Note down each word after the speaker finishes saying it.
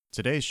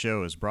Today's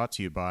show is brought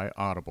to you by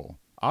Audible.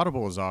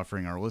 Audible is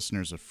offering our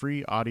listeners a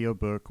free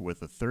audiobook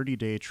with a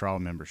 30-day trial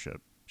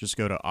membership. Just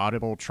go to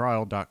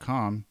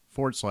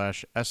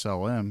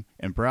audibletrial.com/SLM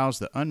and browse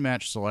the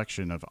unmatched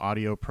selection of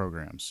audio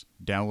programs.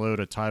 Download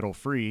a title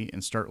free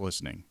and start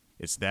listening.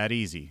 It's that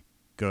easy.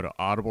 Go to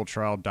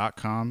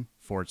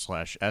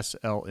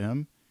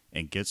audibletrial.com/SLM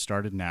and get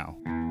started now.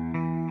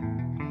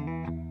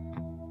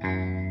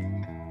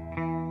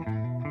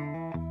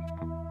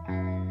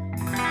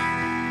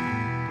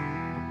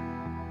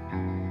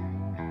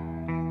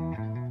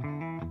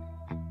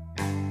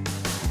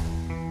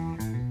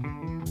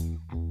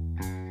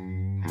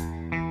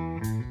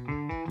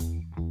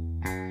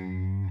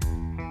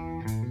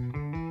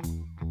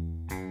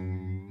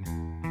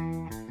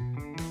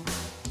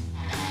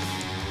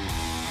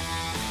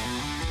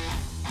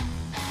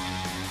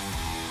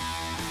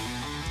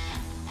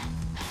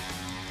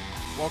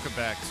 Welcome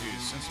back to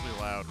Sensibly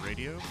Loud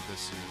Radio.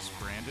 This is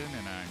Brandon,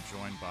 and I'm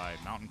joined by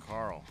Mountain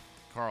Carl.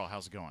 Carl,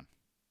 how's it going?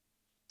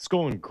 It's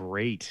going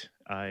great.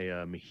 I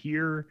am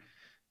here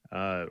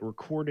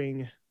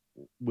recording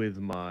with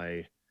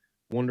my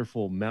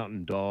wonderful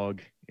mountain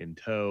dog in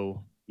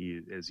tow.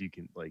 As you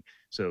can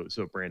so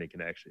Brandon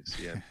can actually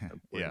see him.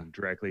 I'm pointing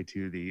directly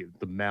to the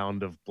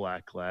mound of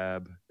black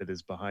lab that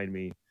is behind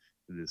me,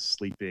 that is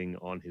sleeping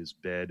on his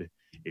bed.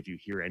 If you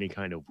hear any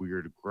kind of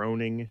weird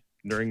groaning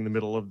during the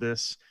middle of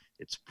this,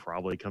 it's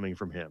probably coming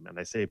from him. And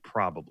I say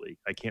probably.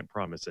 I can't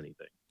promise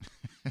anything.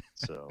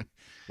 So,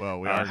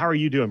 well, how are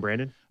you doing,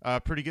 Brandon?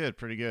 Pretty good.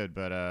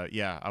 But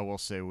yeah, I will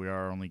say we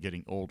are only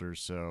getting older,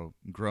 so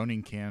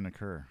groaning can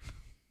occur.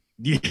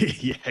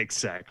 Yeah,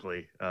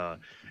 exactly.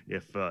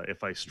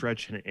 If I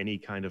stretch in any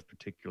kind of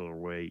particular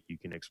way, you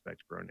can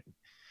expect groaning.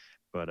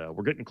 But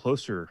we're getting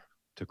closer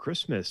to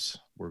Christmas.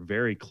 We're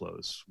very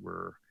close.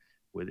 We're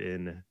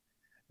within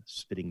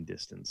spitting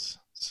distance.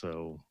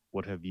 So,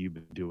 what have you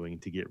been doing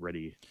to get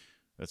ready?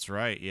 That's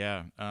right.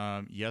 Yeah.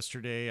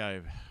 Yesterday,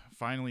 I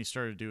finally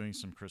started doing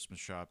some Christmas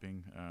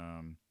shopping,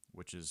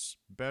 which is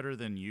better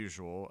than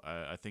usual.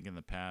 I think in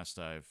the past,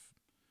 I've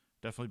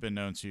definitely been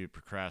known to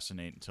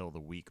procrastinate until the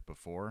week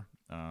before.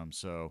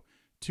 So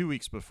 2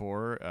 weeks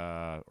before,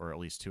 or at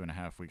least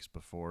 2.5 weeks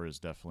before, is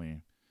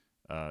definitely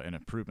an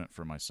improvement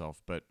for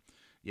myself. But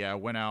yeah, I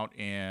went out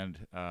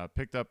and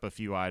picked up a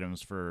few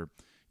items for,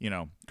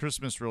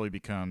 Christmas really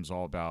becomes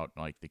all about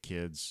like the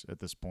kids at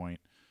this point.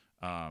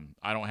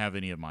 I don't have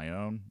any of my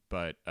own,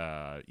 but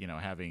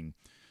having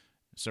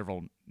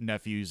several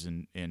nephews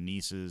and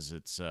nieces,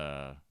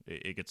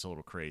 it gets a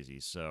little crazy.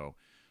 So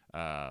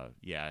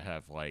yeah, I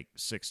have like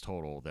 6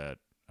 total that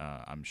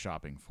I'm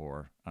shopping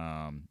for.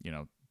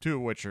 2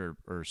 of which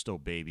are still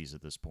babies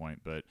at this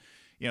point, but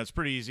it's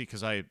pretty easy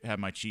because I have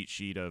my cheat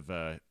sheet of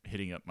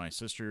hitting up my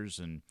sisters,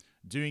 and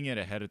doing it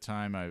ahead of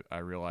time. I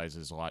realize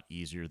is a lot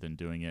easier than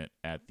doing it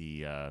at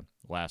the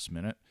last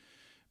minute,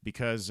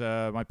 because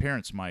my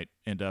parents might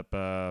end up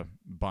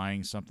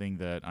buying something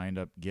that I end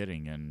up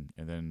getting, and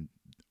then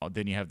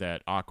you have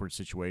that awkward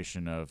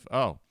situation of,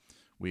 oh,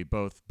 we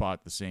both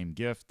bought the same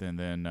gift, and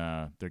then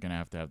they're going to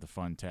have the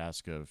fun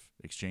task of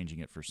exchanging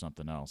it for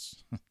something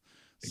else.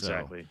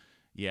 Exactly.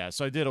 Yeah,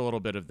 so I did a little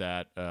bit of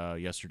that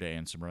yesterday,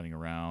 and some running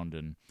around,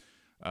 and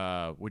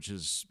which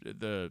is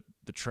the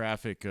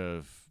traffic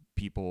of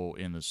people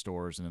in the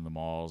stores and in the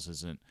malls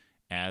isn't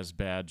as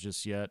bad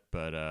just yet,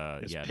 but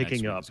It's yeah,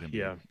 picking next week up. is gonna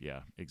Yeah. be,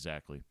 yeah,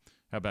 exactly.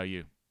 How about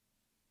you?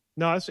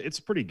 No, it's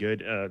pretty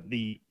good.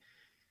 The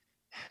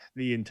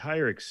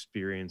entire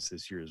experience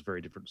this year is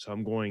very different. So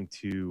I'm going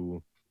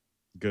to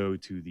go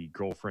to the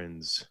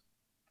girlfriend's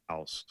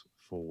house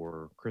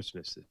for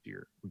Christmas this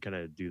year. We kind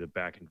of do the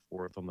back and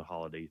forth on the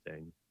holiday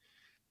thing.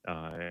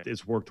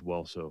 It's worked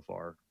well so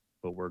far,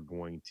 but we're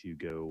going to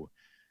go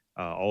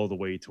all the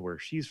way to where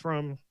she's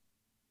from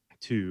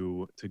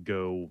to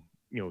go,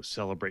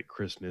 celebrate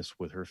Christmas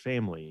with her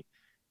family.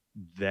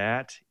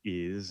 That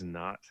is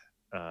not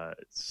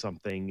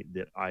something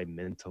that I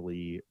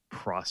mentally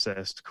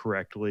processed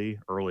correctly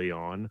early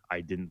on.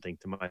 I didn't think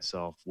to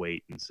myself,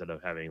 wait, instead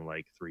of having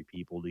like 3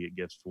 people to get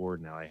gifts for,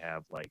 now I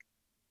have like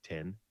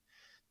 10.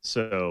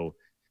 So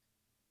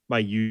my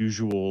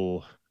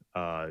usual,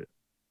 uh,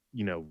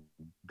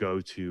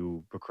 go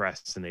to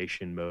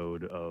procrastination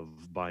mode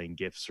of buying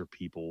gifts for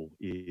people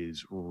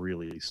is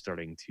really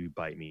starting to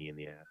bite me in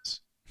the ass.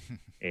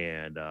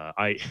 And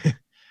I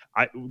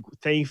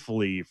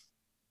thankfully,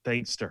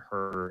 thanks to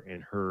her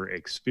and her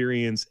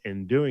experience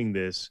in doing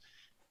this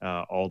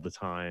all the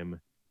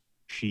time,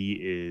 she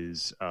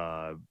is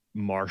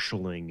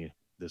marshaling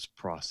this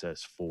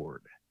process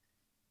forward.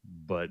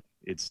 But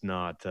it's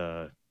not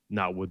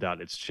without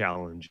its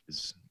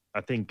challenges.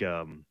 I think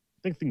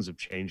things have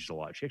changed a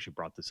lot. She actually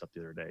brought this up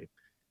the other day.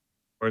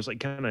 Whereas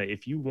like kind of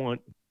if you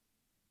want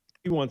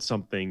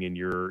something and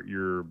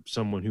you're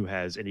someone who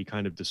has any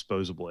kind of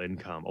disposable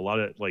income, a lot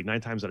of like 9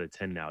 times out of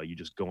 10 now you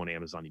just go on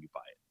Amazon and you buy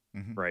it,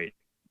 Hmm. right?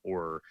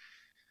 Or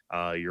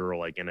you're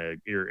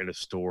in a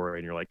store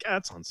and you're like, yeah,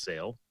 it's on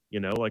sale,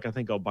 like I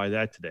think I'll buy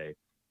that today.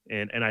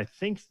 And I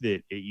think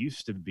that it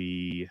used to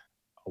be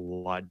a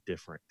lot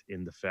different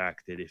in the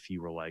fact that if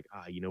you were like,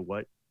 you know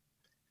what,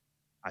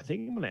 I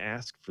think I'm going to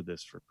ask for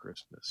this for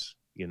Christmas.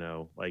 You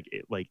know, like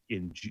like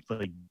in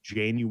like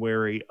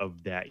January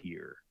of that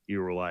year,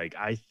 you were like,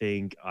 I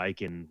think I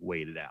can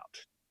wait it out,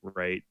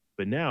 right?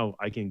 But now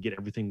I can get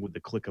everything with the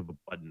click of a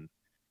button.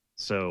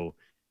 So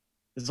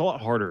it's a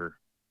lot harder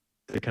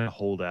to kind of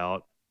hold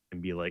out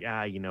and be like,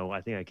 you know,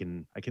 I think I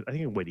can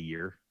wait a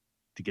year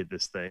to get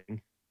this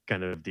thing,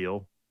 kind of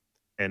deal.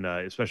 And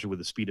especially with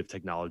the speed of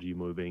technology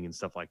moving and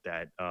stuff like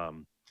that.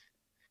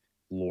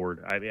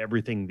 Lord, I mean,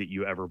 everything that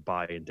you ever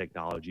buy in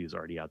technology is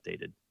already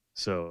outdated.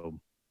 So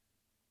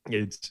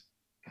it's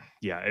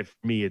yeah, if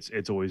me,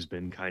 it's always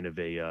been kind of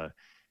a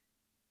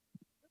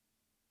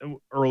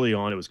early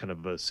on, it was kind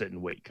of a sit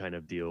and wait kind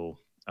of deal.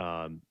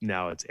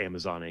 Now it's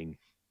Amazoning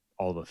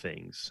all the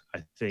things.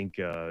 I think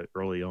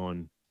early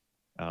on,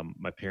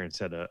 my parents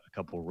had a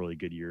couple of really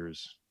good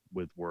years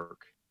with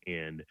work,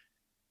 and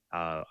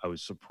I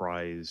was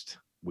surprised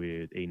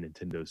with a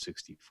Nintendo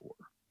 64,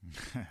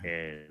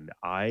 and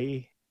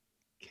I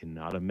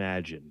cannot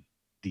imagine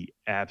the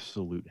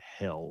absolute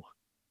hell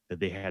that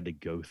they had to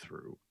go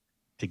through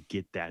to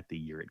get that the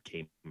year it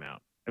came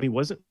out. I mean,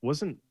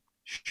 wasn't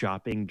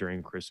shopping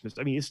during Christmas?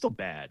 I mean, it's still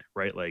bad,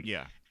 right? Like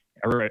Yeah.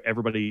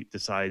 everybody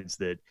decides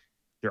that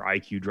their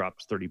IQ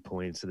drops 30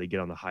 points and they get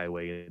on the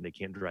highway and they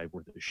can't drive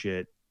worth a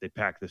shit. They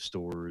pack the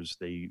stores,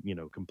 they,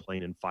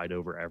 complain and fight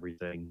over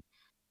everything.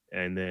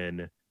 And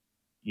then,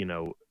 you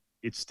know,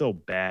 it's still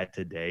bad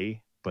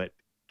today, but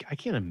I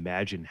can't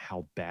imagine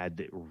how bad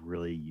it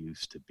really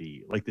used to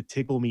be. Like the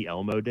Tickle Me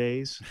Elmo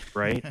days,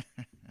 right?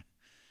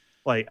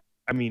 Like,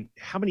 I mean,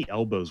 how many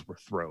elbows were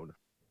thrown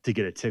to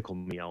get a Tickle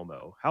Me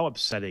Elmo? How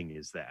upsetting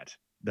is that?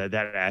 That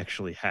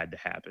actually had to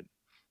happen.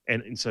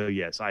 And so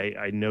yes,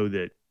 I know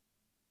that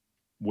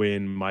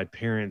when my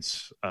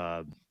parents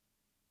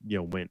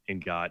went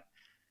and got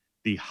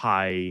the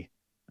high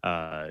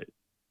uh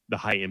the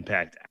high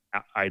impact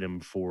item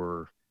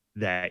for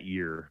that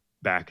year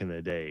back in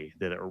the day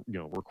that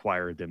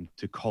required them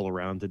to call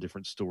around to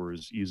different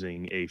stores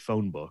using a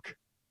phone book,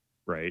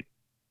 right?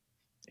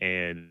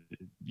 And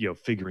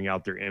figuring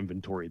out their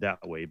inventory that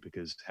way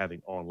because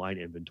having online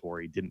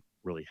inventory didn't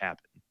really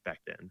happen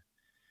back then.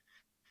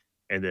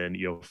 And then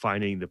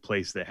finding the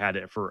place that had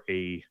it for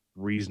a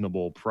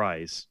reasonable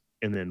price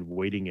and then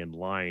waiting in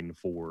line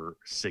for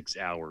 6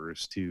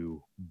 hours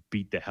to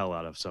beat the hell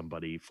out of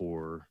somebody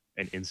for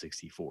an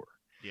N64.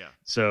 Yeah.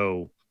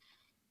 So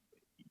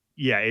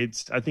yeah,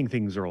 I think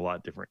things are a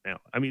lot different now.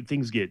 I mean,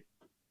 things get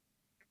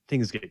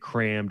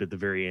crammed at the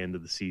very end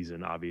of the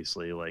season,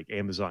 obviously. Like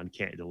Amazon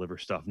can't deliver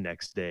stuff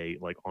next day,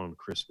 like on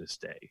Christmas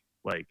Day.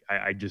 Like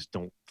I just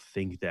don't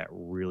think that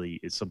really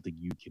is something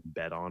you can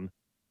bet on.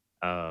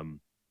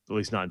 At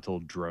least not until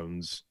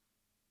drones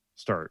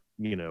start,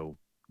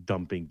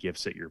 dumping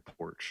gifts at your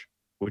porch.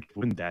 Which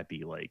wouldn't that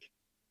be like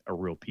a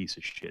real piece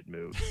of shit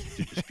move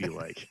to just be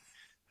like,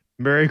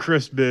 Merry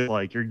Christmas,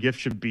 like your gift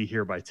should be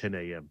here by 10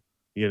 a.m.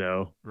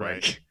 Right.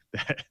 Like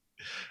that.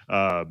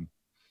 Um,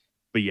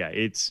 but yeah,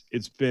 it's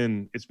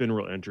been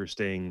real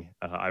interesting.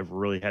 I've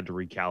really had to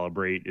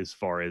recalibrate as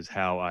far as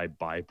how I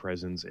buy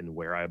presents and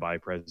where I buy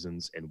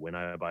presents and when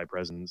I buy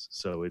presents.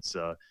 So it's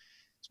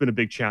been a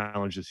big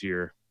challenge this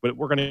year, but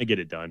we're gonna get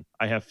it done.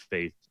 I have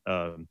faith,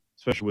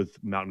 especially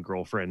with Mountain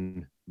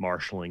Girlfriend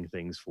marshaling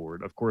things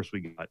forward. Of course,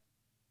 we got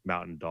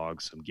Mountain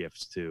Dog some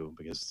gifts too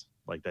because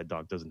like that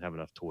dog doesn't have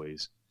enough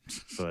toys.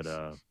 But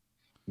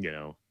you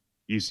know,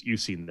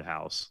 you've seen the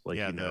house, like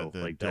Yeah, the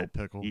like dill that.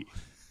 pickle.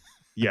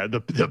 Yeah,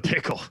 the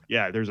pickle.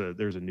 Yeah, there's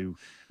a new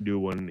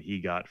one he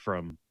got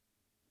from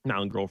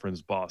Mountain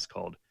Girlfriend's boss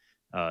called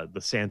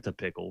the Santa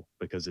pickle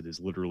because it is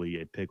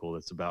literally a pickle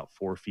that's about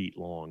 4 feet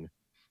long,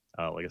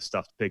 like a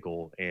stuffed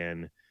pickle,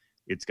 and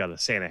it's got a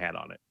Santa hat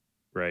on it,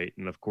 right?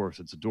 And of course,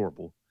 it's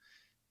adorable,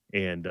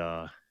 and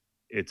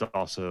it's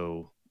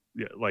also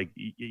like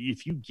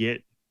if you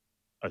get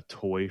a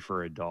toy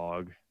for a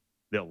dog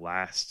that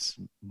lasts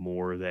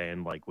more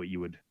than like what you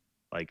would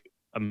like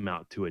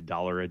amount to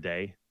 $1 a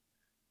day,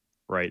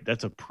 right?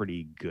 That's a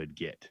pretty good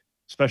get,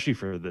 especially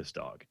for this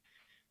dog.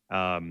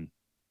 Um,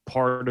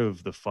 Part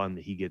of the fun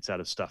that he gets out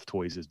of stuffed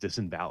toys is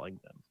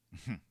disemboweling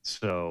them.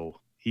 So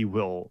he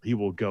will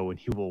go and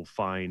he will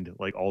find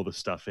like all the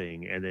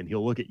stuffing, and then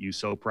he'll look at you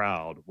so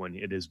proud when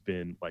it has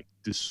been like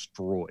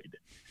destroyed,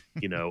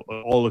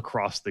 all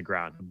across the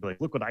ground. He'll be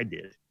like, look what I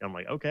did. And I'm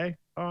like, okay,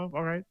 all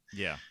right.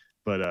 Yeah.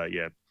 But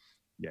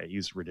yeah,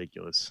 he's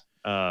ridiculous.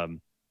 I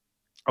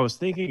was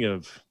thinking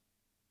of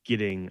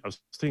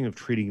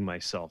treating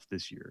myself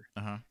this year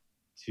Uh huh.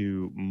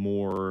 to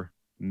more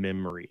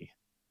memory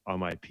on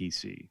my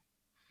PC.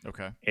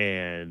 Okay.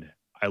 And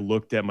I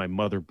looked at my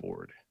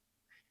motherboard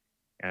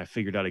and I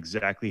figured out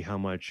exactly how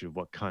much of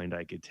what kind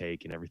I could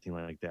take and everything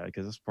like that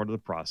because that's part of the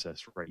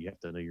process, right? You have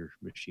to know your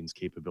machine's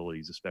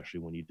capabilities, especially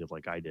when you did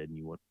like I did and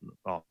you went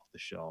off the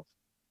shelf.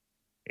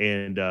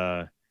 And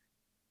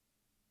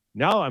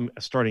now I'm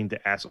starting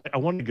to ask, I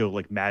want to go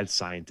like mad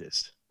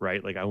scientist,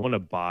 right? Like I want to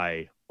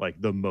buy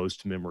like the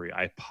most memory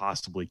I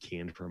possibly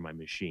can for my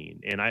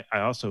machine. And I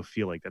also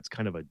feel like that's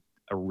kind of a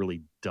a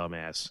really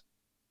dumbass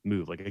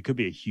move. Like it could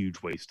be a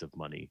huge waste of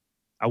money.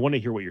 I want to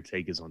hear what your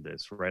take is on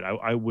this, right?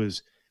 I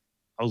was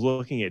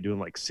looking at doing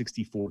like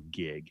 64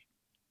 gig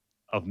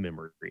of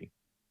memory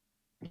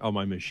on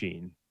my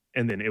machine.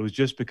 And then it was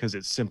just because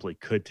it simply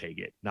could take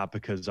it, not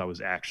because I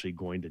was actually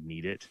going to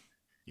need it.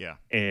 Yeah.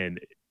 And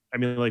I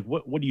mean, like,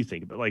 what do you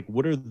think about like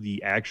what are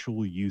the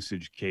actual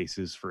usage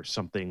cases for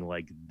something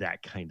like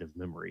that kind of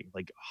memory?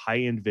 Like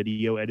high end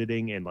video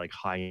editing and like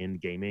high end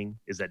gaming?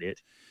 Is that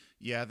it?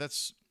 Yeah,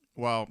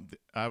 well,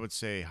 I would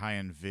say high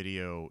end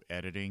video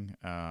editing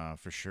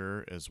for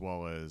sure, as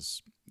well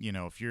as,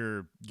 if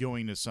you're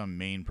going to some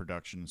main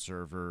production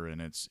server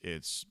and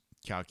it's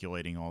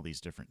calculating all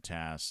these different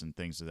tasks and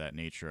things of that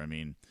nature. I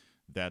mean,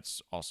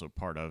 that's also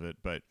part of it.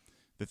 But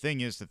the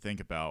thing is to think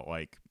about,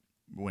 like,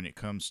 when it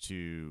comes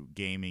to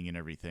gaming and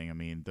everything, I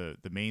mean, the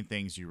main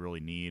things you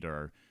really need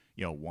are,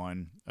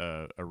 one,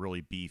 a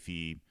really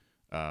beefy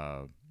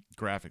uh,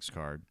 graphics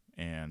card.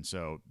 And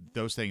so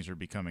those things are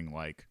becoming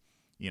like,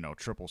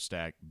 triple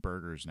stack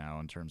burgers now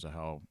in terms of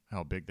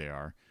how big they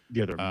are.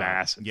 Yeah, they're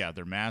massive. Yeah,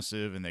 they're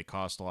massive and they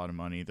cost a lot of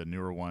money. The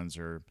newer ones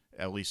are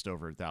at least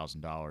over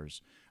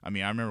 $1,000. I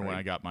mean, I remember when Right.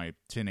 I got my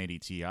 1080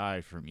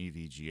 Ti from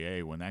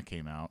EVGA when that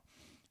came out,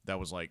 that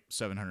was like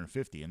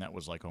 750, and that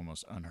was like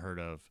almost unheard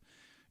of.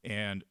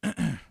 And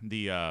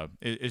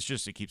it's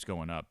just it keeps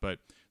going up. But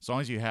as long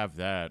as you have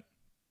that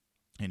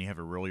and you have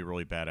a really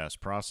really badass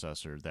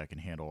processor that can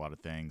handle a lot of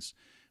things,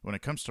 when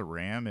it comes to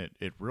RAM,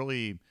 it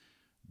really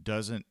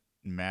doesn't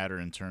matter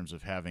in terms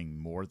of having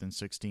more than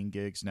 16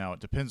 gigs. Now it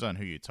depends on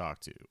who you talk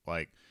to.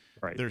 Like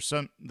Right. there's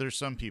some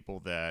people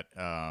that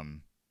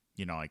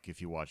like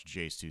if you watch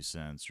Jace 2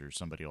 Cents or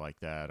somebody like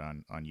that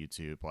on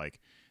YouTube, like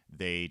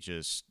they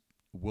just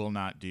will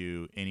not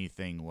do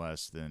anything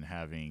less than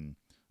having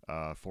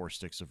 4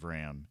 sticks of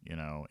RAM,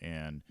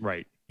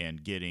 Right.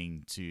 and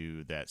getting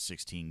to that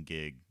 16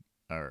 gig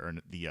or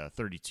the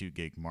 32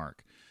 gig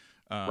mark.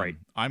 Right.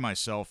 I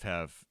myself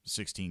have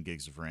 16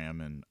 gigs of RAM,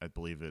 and I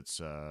believe it's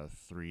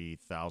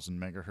 3,000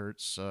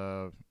 megahertz.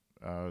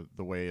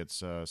 The way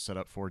it's set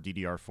up for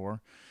DDR4,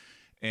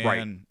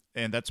 Right.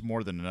 and that's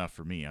more than enough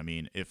for me. I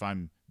mean, if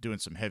I'm doing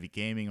some heavy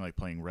gaming, like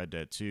playing Red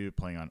Dead 2,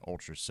 playing on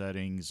ultra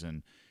settings,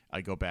 and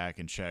I go back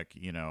and check,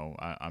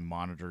 I'm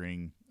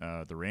monitoring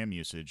the RAM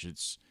usage.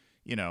 It's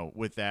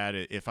with that,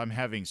 if I'm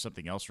having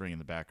something else running in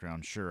the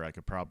background, sure, I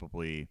could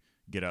probably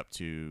get up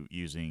to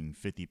using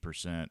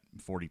 50%,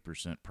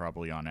 40%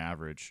 probably on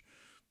average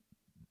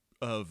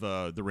of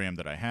the RAM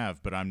that I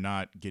have, but I'm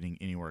not getting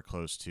anywhere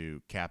close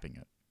to capping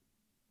it.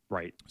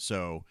 Right.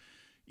 So,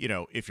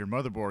 if your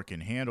motherboard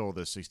can handle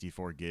the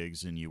 64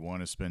 gigs and you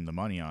want to spend the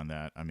money on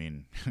that, I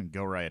mean,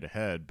 go right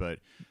ahead. But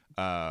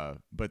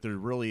there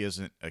really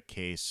isn't a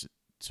case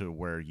to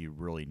where you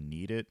really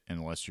need it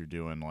unless you're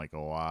doing like a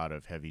lot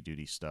of heavy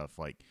duty stuff,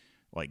 like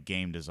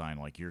game design,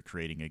 like you're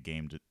creating a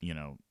game to,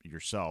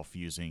 yourself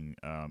using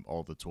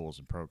all the tools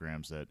and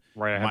programs that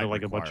Right. I have might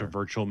like a bunch of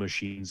require. virtual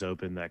machines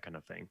open, that kind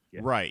of thing.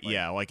 Yeah. Right, Right.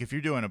 yeah. Like if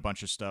you're doing a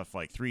bunch of stuff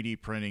like 3D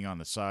printing on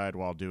the side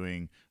while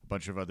doing a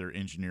bunch of other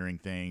engineering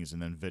things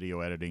and then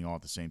video editing all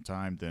at the same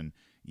time, then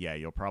yeah,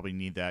 you'll probably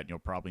need that. And you'll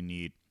probably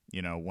need,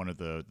 one of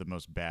the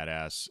most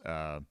badass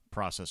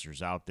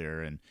processors out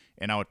there. And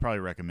I would probably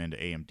recommend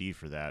AMD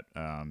for that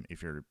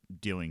if you're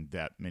doing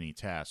that many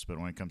tasks. But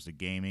when it comes to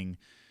gaming,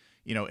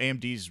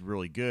 AMD's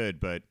really good,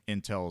 but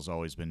Intel has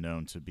always been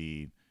known to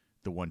be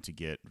the one to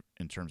get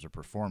in terms of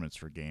performance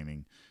for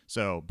gaming.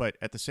 So, but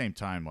at the same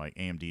time, like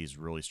AMD is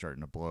really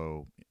starting to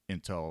blow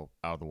Intel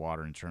out of the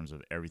water in terms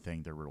of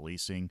everything they're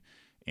releasing,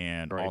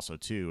 and Right. also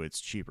too,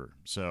 it's cheaper.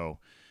 So,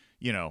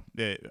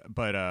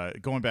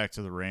 but going back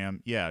to the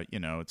RAM, yeah,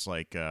 it's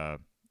like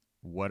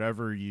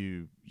whatever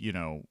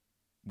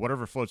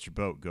whatever floats your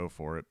boat, go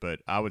for it.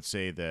 But I would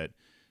say that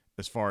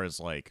as far as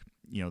like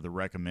the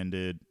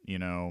recommended,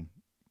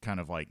 kind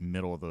of like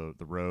middle of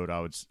the road, I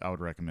would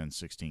recommend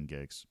 16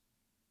 gigs.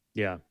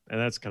 Yeah, and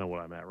that's kind of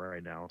what I'm at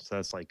right now. So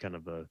that's like kind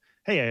of the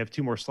hey, I have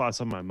two more slots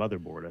on my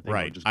motherboard. I think I would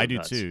Right. just I go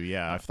do too. nuts.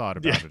 Yeah, I've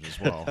thought Yeah, about it as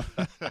well.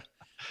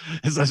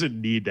 this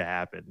doesn't need to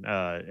happen.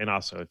 And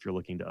also, if you're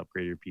looking to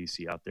upgrade your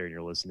PC out there and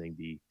you're listening,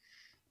 the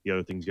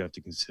other things you have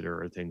to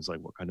consider are things like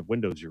what kind of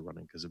Windows you're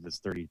running. Because if it's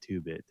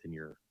 32-bit, then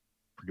you're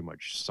pretty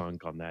much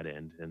sunk on that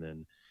end. And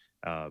then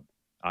uh,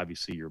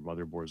 obviously your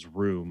motherboard's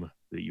room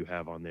that you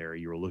have on there,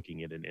 you're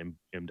looking at an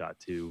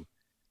M.2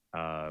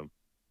 uh,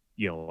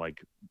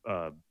 like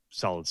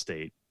solid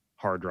state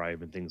hard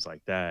drive and things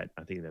like that.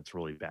 I think that's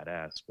really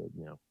badass. But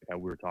like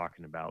we were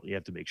talking about, you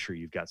have to make sure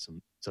you've got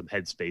some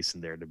headspace in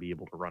there to be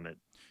able to run it.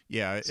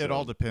 Yeah, it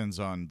all So depends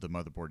on the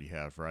motherboard you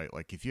have, right?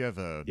 Like if you have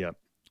a yep,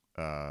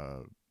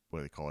 what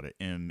do they call it,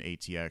 an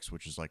M-ATX,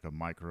 which is like a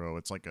micro,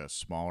 it's like a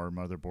smaller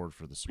motherboard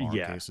for the smaller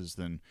yeah, cases,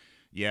 then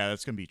yeah,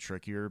 that's gonna be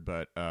trickier.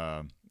 But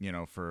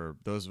for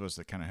those of us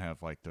that kind of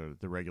have like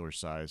the regular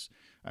size,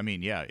 I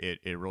mean, yeah,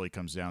 it really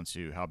comes down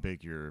to how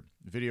big your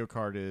video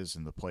card is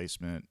and the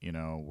placement,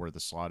 where the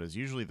slot is.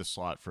 Usually the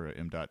slot for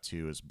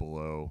M.2 is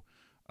below,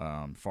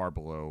 far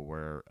below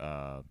where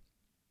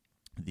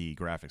the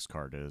graphics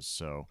card is.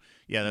 So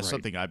yeah, that's Right.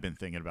 something I've been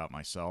thinking about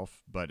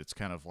myself. But it's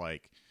kind of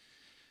like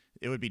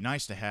it would be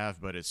nice to have,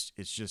 but it's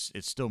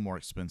still more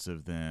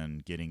expensive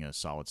than getting a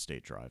solid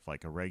state drive,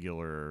 like a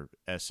regular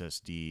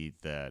SSD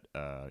that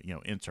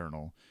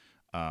internal.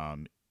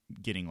 Um,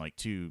 Getting like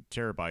 2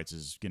 terabytes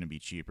is going to be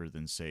cheaper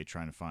than say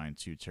trying to find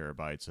 2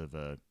 terabytes of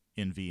a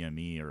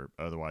NVMe or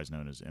otherwise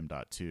known as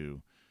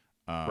M.2.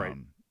 Right.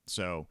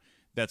 So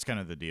that's kind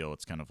of the deal.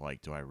 It's kind of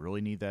like, do I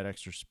really need that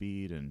extra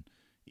speed? And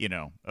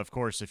of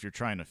course, if you're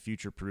trying to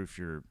future proof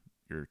your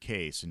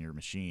case and your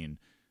machine,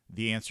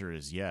 the answer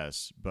is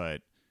yes.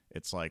 But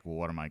it's like, well,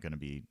 what am I going to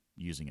be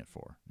using it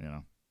for?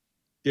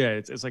 Yeah,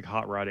 it's like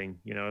hot rodding.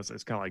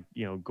 It's kind of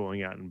like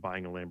going out and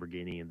buying a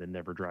Lamborghini and then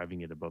never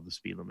driving it above the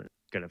speed limit,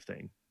 kind of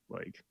thing.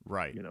 Like,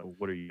 Right.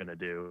 what are you gonna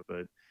do?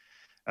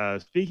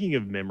 But speaking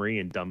of memory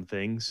and dumb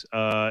things,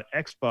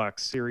 Xbox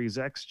Series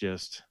X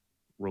just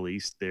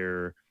released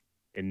their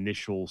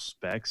initial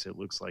specs. It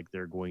looks like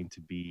they're going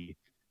to be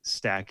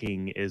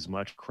stacking as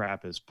much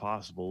crap as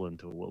possible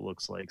into what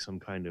looks like some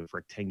kind of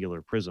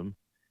rectangular prism.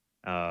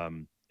 I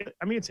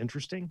mean, it's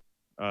interesting.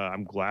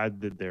 I'm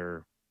glad that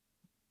they're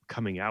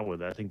coming out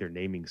with it. I think their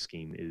naming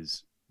scheme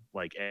is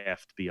like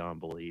effed beyond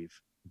belief.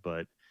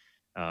 But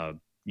uh,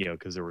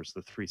 because there was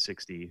the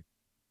 360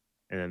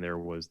 and then there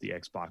was the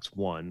Xbox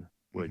One,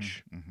 Mm-hmm,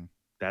 which mm-hmm.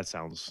 that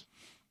sounds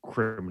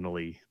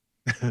criminally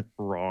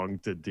wrong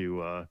to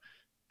do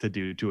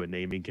to a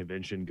naming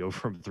convention. Go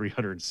from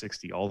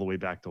 360 all the way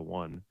back to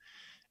one,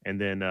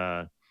 and then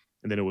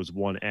it was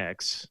One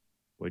X,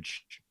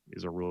 which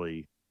is a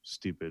really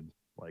stupid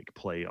like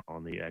play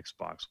on the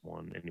Xbox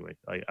One. Anyway,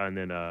 and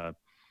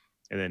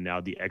then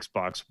now the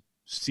Xbox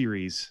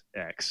Series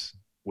X,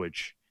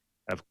 which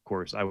of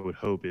course I would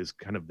hope is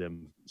kind of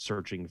them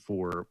searching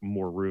for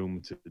more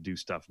room to do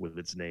stuff with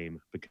its name,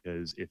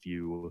 because if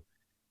you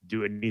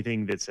do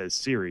anything that says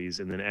series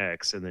and then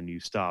X and then you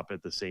stop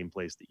at the same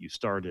place that you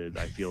started,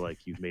 I feel like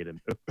you've made a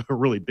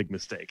really big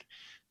mistake.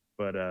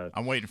 But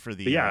I'm waiting for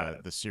but yeah,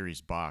 the series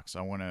box.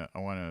 I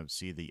wanna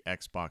see the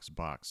Xbox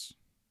box.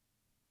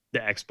 the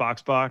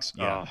Xbox box,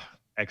 Yeah,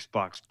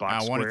 Xbox I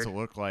box want it to squared.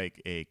 look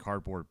like a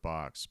cardboard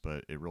box,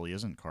 but it really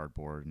isn't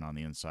cardboard, and on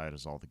the inside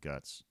is all the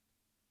guts.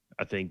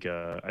 I think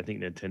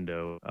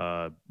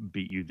Nintendo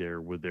beat you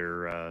there with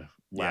their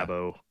Yeah,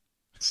 Labo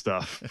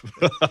stuff.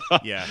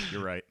 yeah,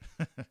 you're right.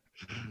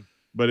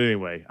 But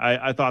anyway,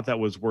 I thought that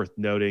was worth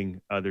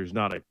noting. There's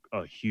not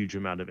a huge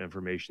amount of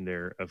information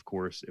there. Of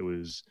course, it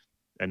was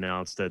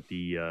announced at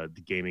the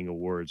gaming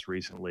awards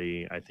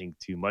recently. I think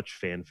too much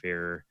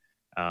fanfare,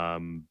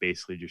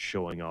 basically just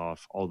showing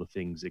off all the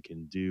things it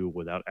can do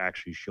without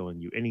actually showing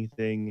you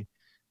anything,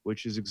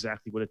 which is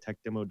exactly what a tech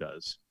demo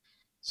does.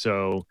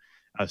 So,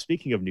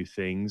 speaking of new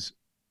things,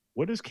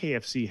 what does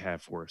KFC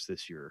have for us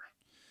this year?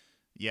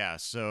 Yeah,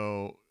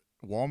 so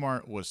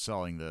Walmart was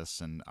selling this,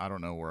 and I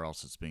don't know where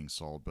else it's being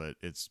sold, but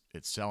it's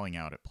selling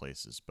out at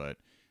places. But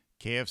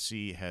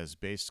KFC has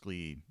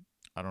basically,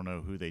 I don't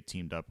know who they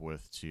teamed up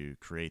with to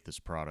create this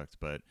product,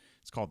 but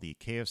it's called the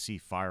KFC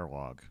Fire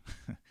Log.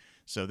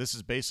 So this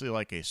is basically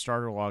like a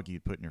starter log you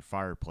put in your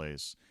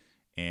fireplace,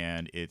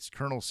 and it's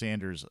Colonel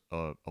Sanders'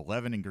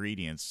 11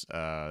 ingredients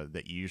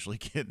that you usually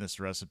get in this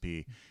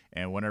recipe.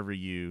 And whenever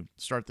you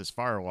start this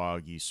fire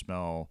log, you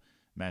smell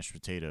mashed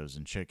potatoes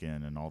and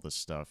chicken and all this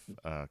stuff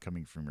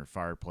coming from your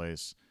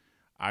fireplace.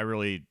 I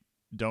really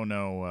don't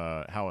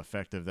know how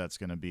effective that's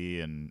going to be,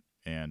 and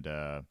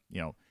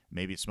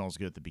maybe it smells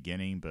good at the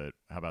beginning, but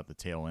how about the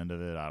tail end of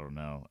it? I don't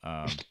know.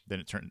 Then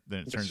it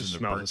This turns just into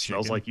smells. It burnt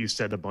smells chicken. like you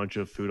set a bunch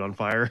of food on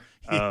fire.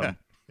 Yeah.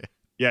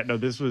 Yeah, no,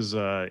 this was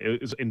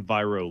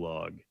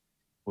Envirolog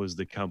was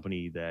the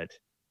company that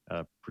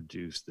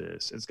produced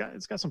this. It's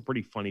got some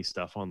pretty funny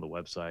stuff on the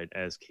website,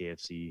 as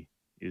KFC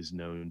is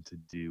known to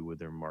do with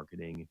their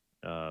marketing.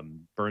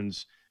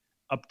 Burns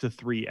up to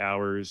 3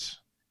 hours.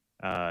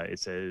 It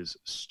says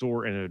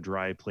store in a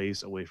dry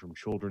place away from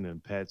children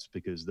and pets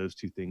because those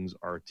two things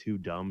are too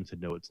dumb to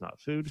know it's not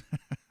food.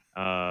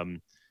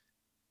 Um,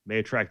 may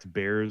attract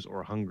bears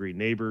or hungry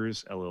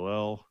neighbors.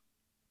 LOL.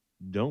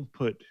 Don't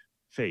put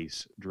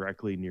face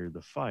directly near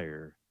the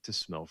fire to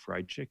smell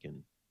fried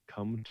chicken.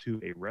 Come to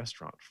a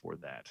restaurant for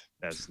that.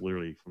 That's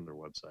literally from their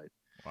website.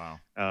 Wow.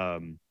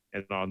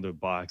 And on the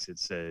box, it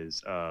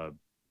says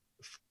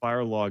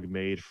fire log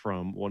made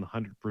from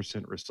 100%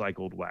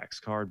 recycled wax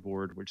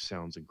cardboard, which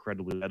sounds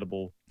incredibly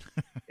edible,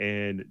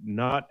 and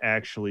not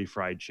actually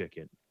fried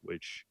chicken,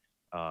 which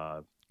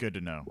Good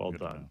to know. well Good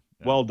to done. know.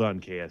 Yeah. Well done,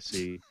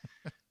 KFC.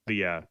 But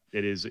yeah,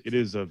 it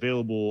is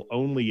available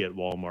only at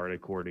Walmart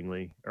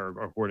accordingly or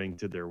according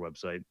to their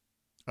website.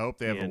 I hope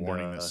they have a And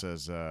warning that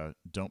says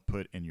 "Don't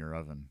put in your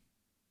oven."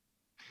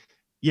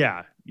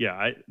 yeah,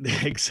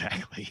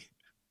 exactly.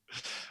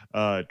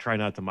 Try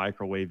not to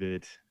microwave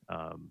it.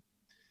 Um,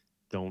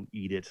 don't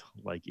eat it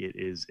like it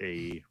is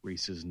a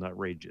Reese's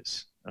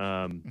Nutrageous.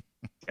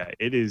 Yeah,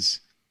 it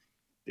is.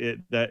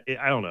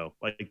 I don't know,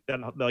 like that,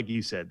 like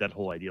you said, that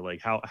whole idea,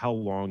 like how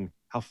long,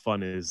 how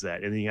fun is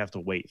that? And then you have to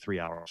wait 3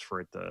 hours for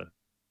it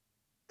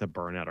to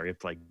burn out, or you have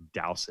to like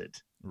douse it,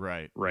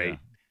 Right. Yeah. right?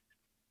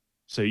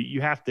 So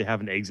you have to have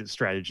an exit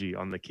strategy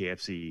on the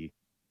KFC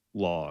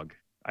log,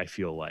 I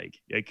feel like.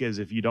 Because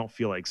if you don't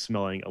feel like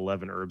smelling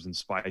 11 herbs and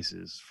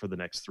spices for the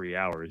next 3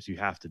 hours, you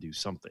have to do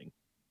something.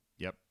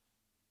 Yep.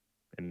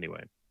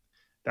 Anyway,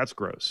 that's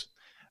gross.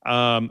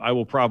 I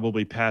will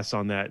probably pass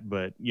on that,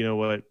 but you know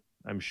what?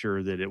 I'm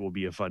sure that it will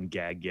be a fun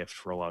gag gift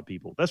for a lot of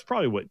people. That's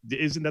probably what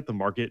isn't that the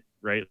market,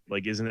 right?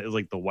 Like, isn't it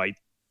like the white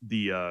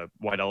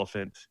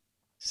elephant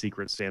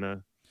secret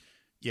Santa?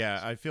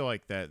 Yeah, I feel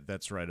like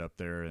that's right up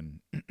there,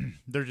 and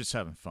they're just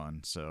having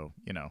fun. So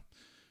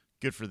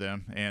good for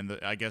them. And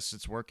I guess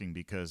it's working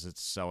because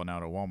it's selling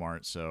out at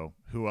Walmart. So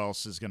who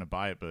else is going to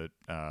buy it but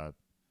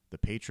the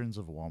patrons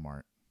of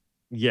Walmart?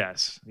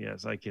 Yes,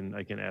 I can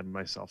add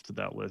myself to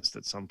that list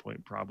at some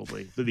point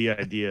probably. But the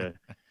idea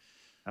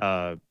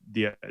of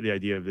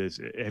this,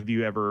 have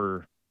you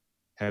ever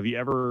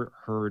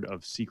heard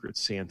of Secret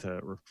Santa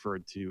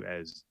referred to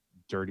as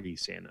Dirty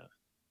Santa?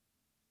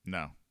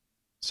 No.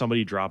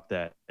 Somebody dropped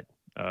that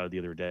the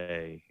other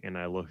day, and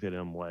I looked at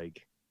him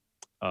like,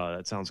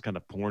 that sounds kind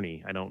of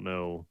porny. I don't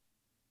know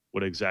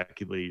what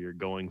exactly you're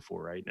going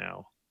for right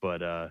now,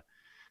 but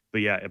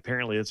yeah,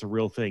 apparently it's a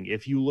real thing.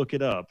 If you look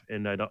it up,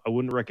 and I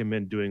wouldn't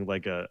recommend doing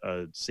like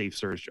a safe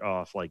search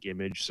off like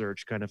image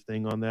search kind of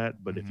thing on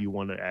that. But if Hmm. you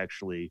want to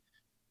actually,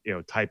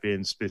 type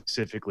in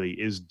specifically,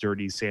 is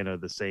Dirty Santa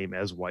the same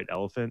as White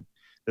Elephant?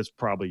 That's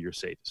probably your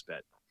safest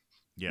bet.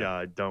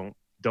 Yeah.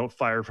 Don't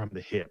fire from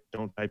the hip.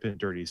 Don't type in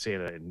Dirty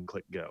Santa and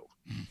click go.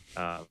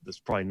 That's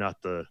probably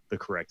not the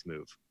correct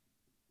move.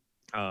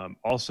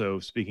 Also,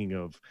 speaking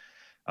of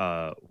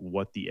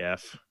what the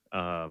f,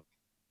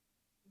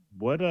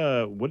 what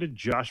did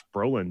Josh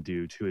Brolin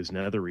do to his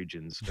nether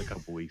regions a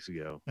couple weeks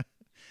ago? We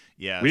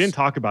didn't Yes.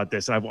 talk about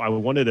this. I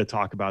wanted to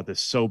talk about this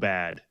so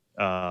bad,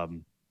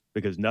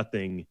 because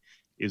nothing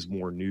is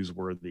more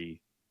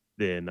newsworthy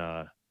than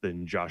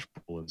Josh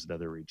Brolin's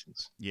nether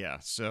regions. Yeah.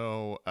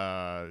 So,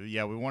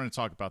 yeah, we wanted to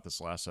talk about this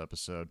last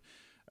episode.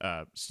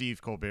 Steve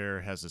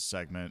Colbert has a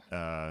segment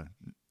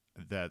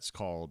that's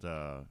called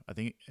Because I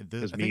think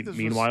this was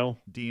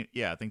meanwhile,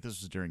 yeah, I think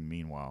this was during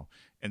Meanwhile,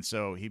 and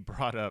so he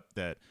brought up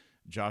that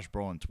Josh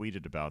Brolin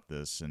tweeted about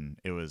this, and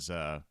it was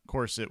of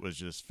course it was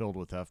just filled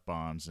with f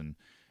bombs, and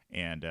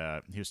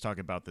he was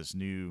talking about this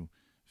new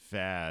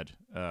fad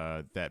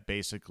that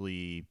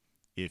basically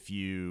if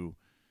you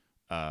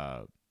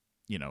uh,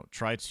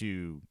 try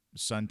to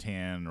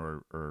suntan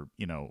or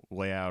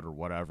lay out or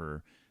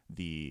whatever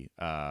the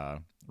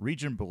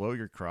region below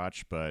your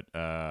crotch, but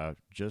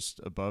just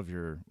above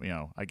your,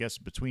 I guess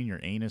between your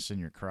anus and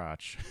your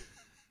crotch,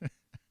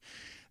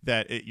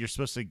 you're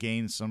supposed to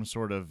gain some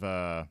sort of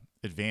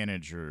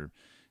advantage or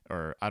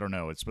I don't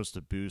know. It's supposed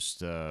to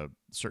boost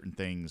certain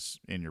things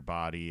in your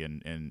body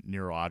and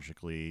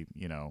neurologically,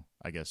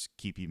 I guess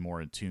keep you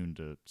more in tune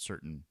to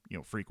certain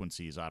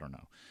frequencies. I don't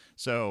know.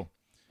 So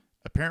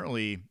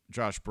apparently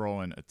Josh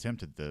Brolin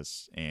attempted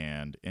this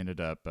and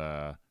ended up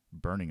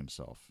burning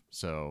himself.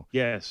 So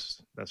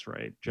yes, that's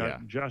right. yeah,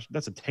 Josh,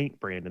 that's a taint,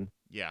 Brandon.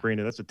 yeah,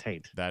 Brandon, that's a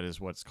taint, that is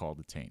what's called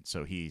a taint.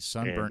 So he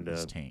sunburnt and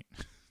his taint.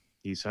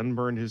 he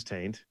sunburned his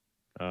taint,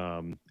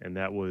 and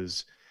that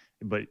was,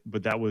 but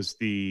that was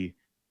the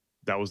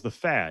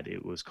fad.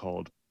 It was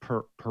called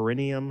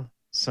perineum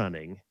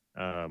sunning,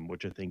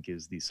 which I think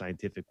is the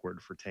scientific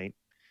word for taint,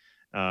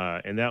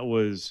 and that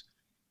was,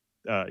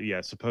 yeah,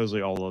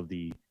 supposedly all of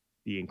the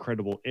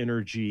incredible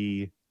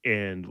energy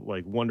and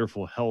like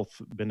wonderful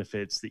health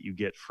benefits that you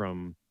get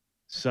from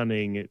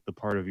sunning the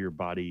part of your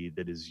body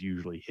that is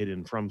usually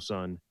hidden from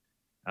sun.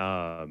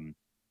 Um,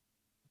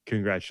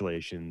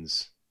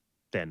 Congratulations,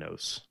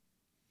 Thanos,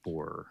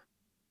 for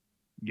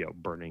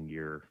burning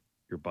your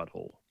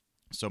butthole.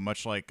 So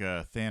much like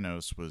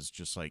Thanos was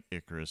just like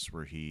Icarus,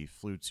 where he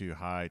flew too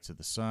high to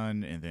the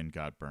sun and then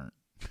got burnt.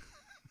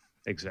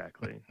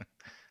 Exactly.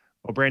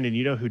 Well, Brandon,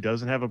 you know who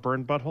doesn't have a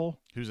burned butthole?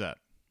 Who's that?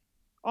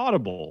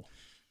 Audible.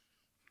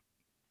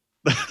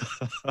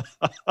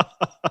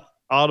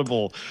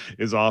 Audible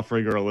is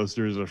offering our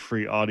listeners a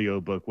free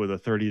audiobook with a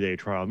 30-day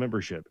trial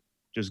membership.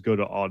 Just go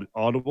to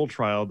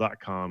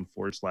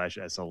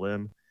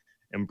audibletrial.com/SLM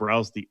and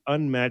browse the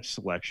unmatched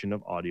selection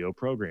of audio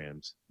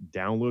programs.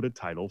 Download a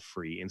title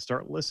free and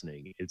start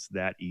listening. It's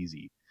that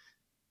easy.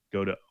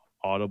 Go to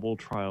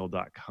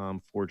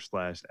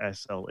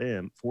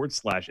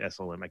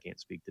audibletrial.com/SLM. I can't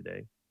speak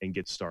today, and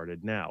get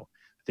started now.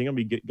 I think I'm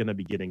going to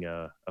be getting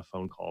a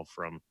phone call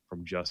from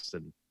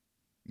Justin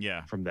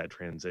Yeah, from that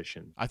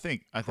transition. I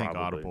think Probably.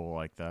 Audible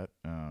like that.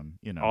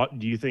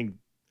 Do you think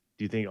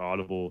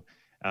Audible?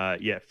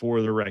 Yeah,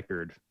 for the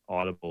record,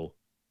 Audible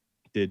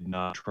did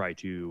not try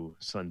to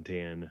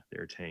suntan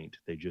their taint.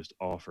 They just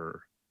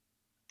offer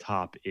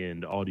top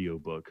end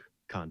audiobook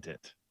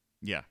content.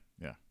 Yeah,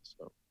 yeah.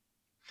 So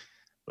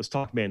let's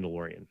talk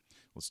Mandalorian.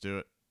 Let's do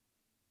it.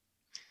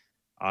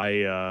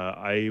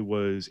 I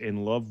was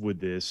in love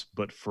with this,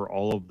 but for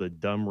all of the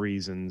dumb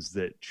reasons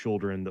that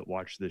children that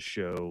watch this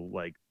show,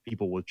 like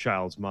people with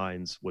child's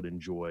minds, would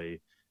enjoy,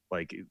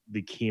 like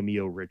the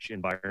cameo rich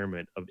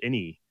environment of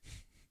any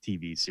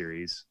TV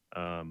series.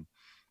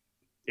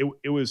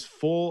 it was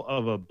full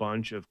of a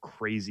bunch of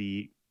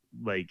crazy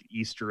like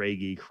Easter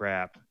eggy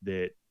crap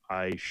that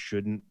I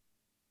shouldn't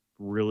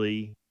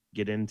really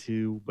get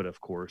into, but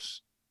of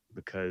course,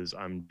 because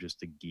I'm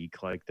just a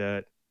geek like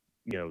that,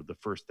 the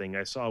first thing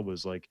I saw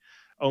was like,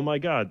 oh my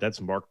god,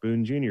 that's Mark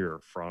Boone Jr.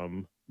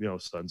 from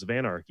Sons of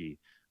Anarchy.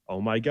 Oh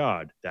my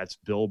god, that's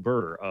Bill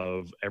Burr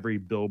of every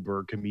Bill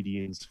Burr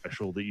comedian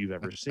special that you've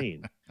ever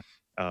seen.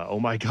 Oh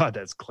my god,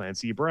 that's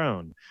Clancy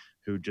Brown,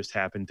 who just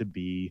happened to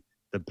be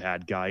the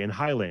bad guy in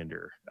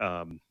Highlander,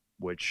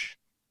 which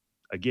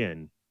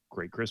again,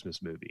 great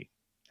Christmas movie.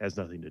 Has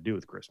nothing to do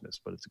with Christmas,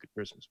 but it's a good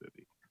Christmas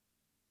movie.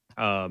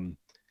 Um,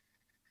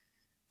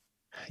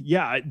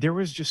 yeah, there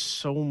was just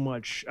so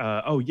much.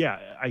 Oh yeah,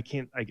 I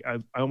can't. I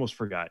almost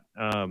forgot.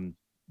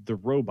 The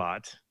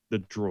robot, the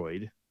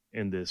droid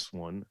in this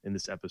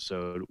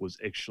episode was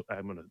actually.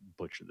 I'm gonna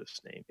butcher this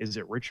name. Is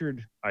it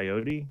Richard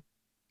Iotti?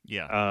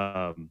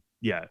 Yeah.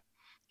 Yeah,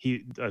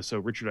 he. So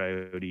Richard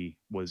Iotti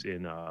was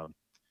in.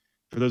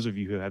 For those of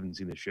you who haven't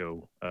seen the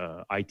show,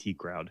 IT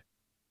Crowd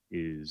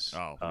is.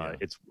 Oh, yeah.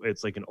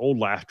 It's like an old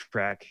laugh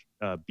track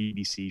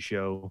BBC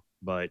show,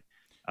 but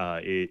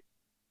it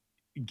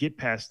get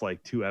past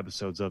like 2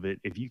 episodes of it.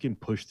 If you can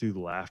push through the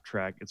laugh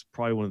track, it's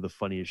probably one of the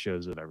funniest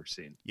shows I've ever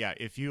seen. Yeah,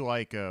 if you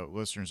like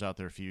listeners out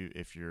there,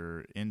 if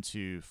you're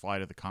into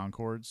Flight of the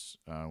Concords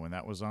when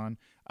that was on,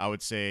 I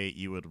would say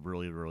you would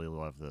really really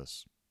love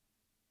this.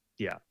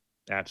 Yeah,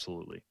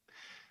 absolutely.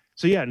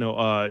 So yeah,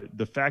 no,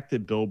 the fact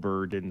that Bill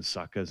Burr didn't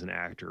suck as an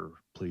actor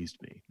pleased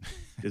me.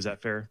 Is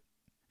that fair?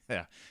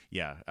 Yeah,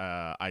 yeah,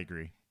 I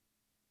agree.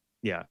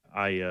 Yeah,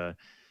 I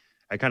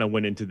kind of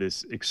went into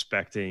this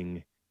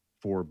expecting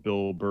for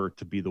Bill Burr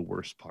to be the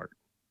worst part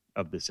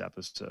of this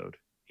episode,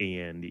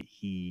 and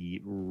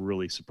he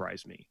really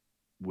surprised me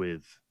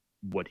with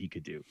what he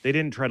could do. They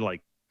didn't try to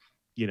like,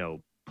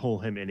 pull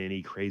him in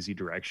any crazy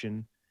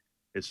direction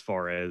as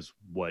far as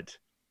what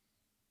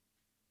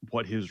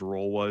his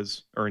role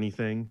was or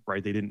anything,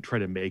 right? They didn't try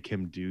to make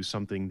him do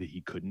something that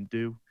he couldn't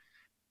do.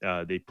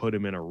 They put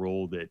him in a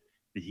role that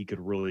he could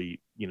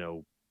really,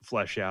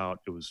 flesh out.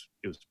 It was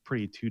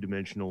pretty two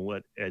dimensional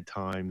at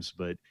times,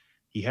 but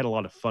he had a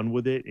lot of fun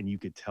with it, and you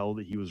could tell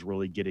that he was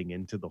really getting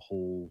into the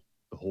whole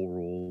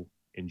role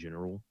in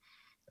general.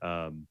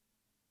 Um,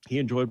 he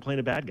enjoyed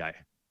playing a bad guy.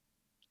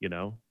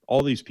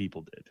 All these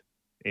people did,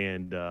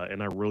 and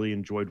I really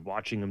enjoyed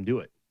watching him do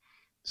it.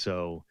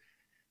 So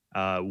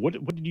what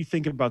did you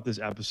think about this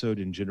episode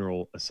in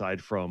general,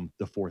 aside from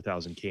the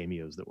 4,000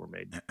 cameos that were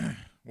made?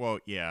 Well,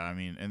 yeah, I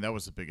mean, and that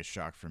was the biggest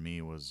shock for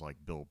me was like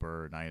Bill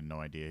Burr, and I had no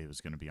idea he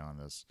was going to be on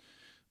this.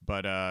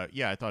 But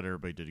yeah, I thought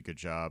everybody did a good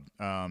job.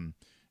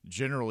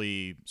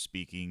 Generally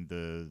speaking,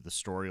 the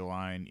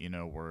storyline,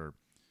 where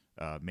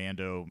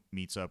Mando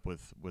meets up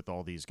with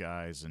all these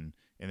guys, and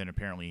then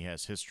apparently he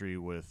has history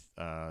with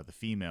the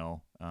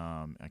female.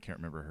 I can't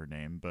remember her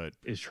name, but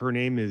Is her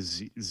name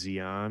is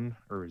Zian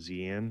or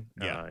Zian,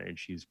 yeah, and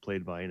she's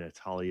played by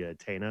Natalia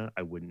Tena.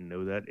 I wouldn't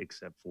know that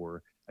except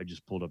for I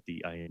just pulled up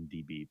the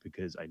IMDb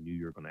because I knew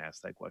you were going to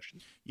ask that question.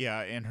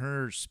 yeah, and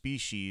her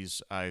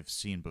species I've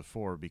seen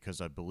before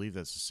because I believe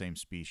that's the same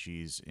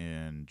species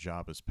in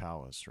Jabba's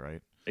palace,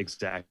 right?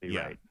 Exactly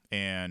Yeah, right.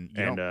 and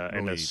you And don't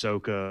and really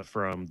Ahsoka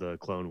from the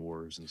Clone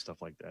Wars and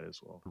stuff like that as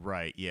well.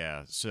 right,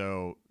 yeah.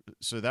 So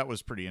that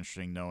was pretty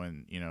interesting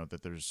knowing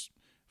that there's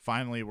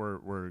finally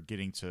we're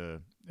getting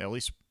to at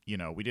least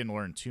we didn't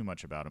learn too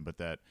much about him, but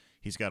that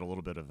he's got a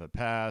little bit of a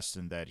past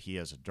and that he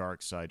has a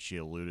dark side she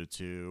alluded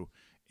to,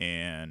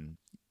 and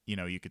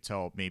you could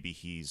tell maybe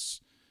he's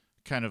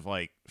kind of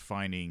like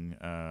finding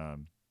a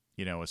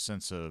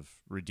sense of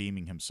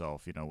redeeming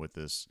himself with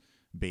this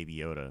baby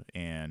Yoda,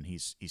 and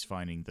he's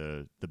finding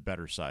the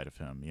better side of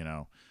him,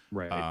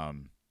 Right.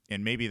 um,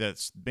 and maybe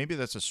that's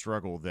a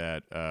struggle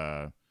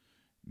that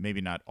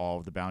maybe not all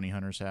of the bounty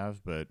hunters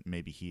have, but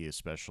maybe he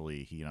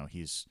especially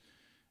he's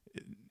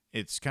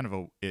it's kind of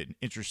an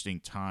interesting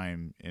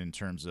time in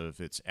terms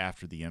of it's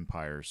after the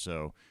Empire,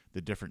 so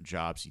the different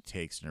jobs he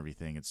takes and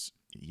everything, it's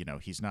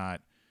he's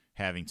not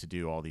having to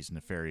do all these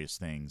nefarious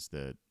things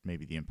that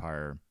maybe the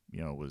Empire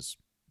was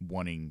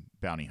wanting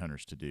bounty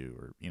hunters to do,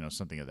 or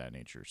something of that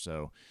nature.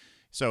 So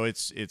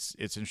it's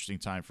interesting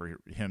time for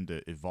him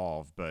to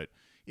evolve, but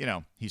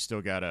he's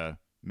still got to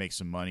make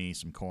some money,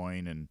 some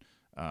coin,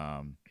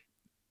 and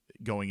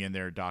going in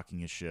there, docking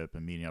his ship,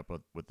 and meeting up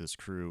with this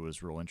crew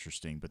was real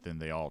interesting. But then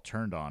they all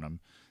turned on him,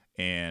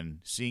 and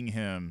seeing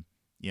him,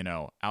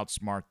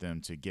 outsmart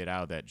them to get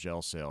out of that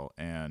jail cell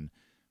and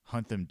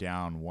hunt them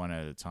down one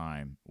at a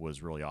time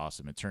was really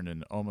awesome. It turned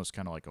into almost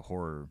kind of like a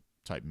horror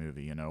type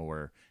movie,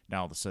 where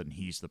now all of a sudden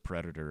he's the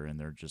predator and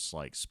they're just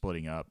like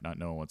splitting up, not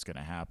knowing what's going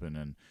to happen.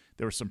 And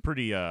there were some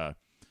pretty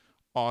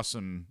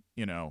awesome,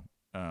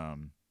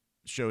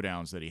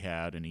 showdowns that he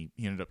had, and he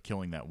ended up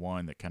killing that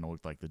one that kind of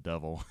looked like the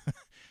devil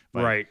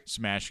by Right.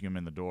 smashing him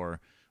in the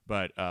door.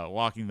 But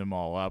locking them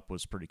all up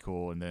was pretty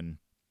cool, and then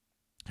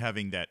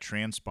having that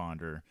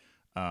transponder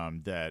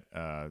that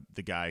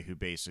the guy who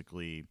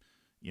basically,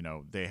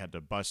 they had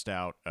to bust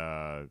out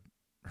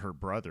her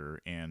brother.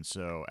 And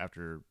so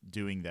after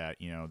doing that,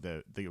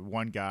 the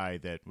one guy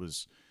that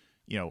was,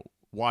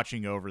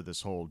 watching over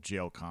this whole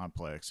jail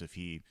complex, if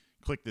he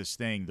clicked this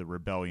thing, the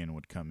rebellion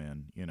would come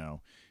in.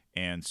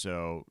 And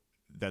so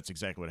that's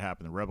exactly what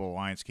happened. The Rebel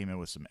Alliance came in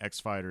with some X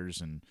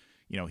fighters, and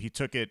he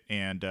took it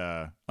and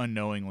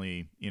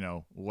unknowingly,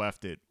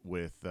 left it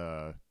with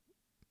the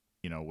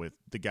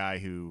guy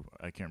who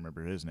I can't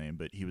remember his name,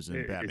 but he was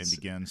in Batman It's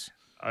Begins.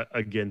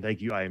 again,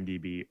 thank you,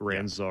 IMDb. Yeah,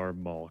 Ranzar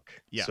Malk.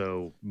 yeah,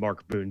 So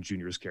Mark Boone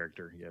Jr.'s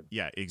character. Yeah.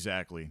 yeah,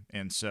 exactly.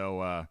 And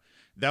so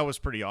that was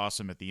pretty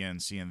awesome at the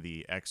end, seeing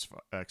the X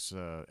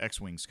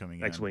wings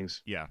coming X in.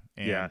 Wings. Yeah,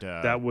 Yeah, and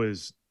that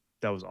was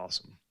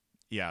awesome.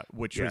 yeah,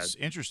 which Yeah, was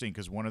interesting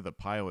because one of the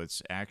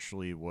pilots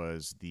actually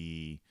was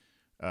the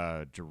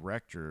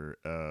director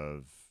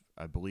of,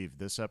 I believe,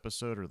 this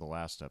episode or the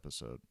last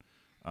episode.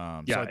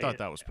 So yeah. I thought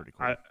that was pretty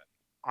cool. I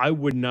I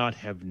would not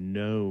have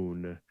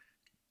known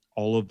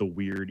all of the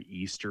weird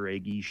Easter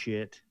eggy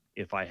shit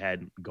if I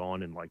hadn't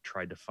gone and like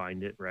tried to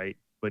find it, right?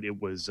 But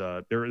it was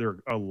there are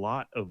a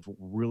lot of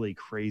really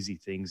crazy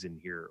things in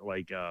here.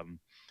 Like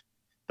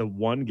the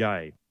one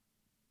guy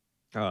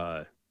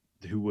uh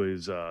who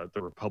was the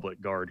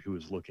Republic guard who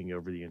was looking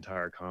over the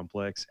entire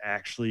complex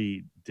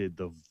actually did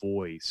the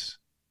voice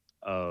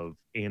of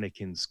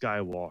Anakin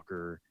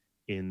Skywalker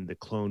in the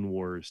Clone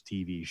Wars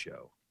TV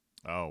show.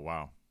 Oh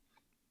wow.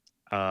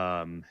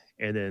 And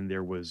then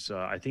there was,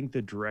 I think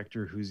the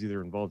director who's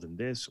either involved in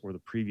this or the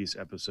previous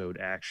episode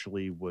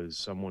actually was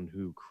someone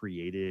who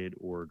created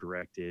or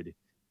directed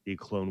the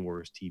Clone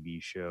Wars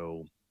TV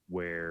show,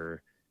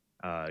 where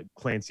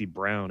Clancy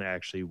Brown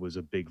actually was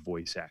a big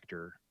voice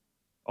actor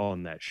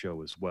on that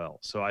show as well.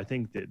 So I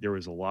think that there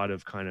was a lot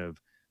of kind of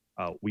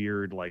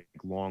weird, like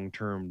long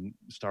term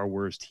Star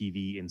Wars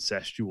TV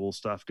incestual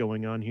stuff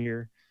going on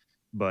here.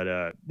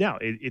 But no,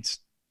 it's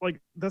like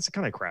that's the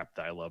kind of crap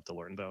that I love to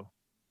learn though.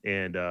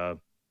 And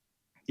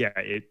yeah,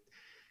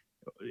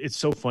 it's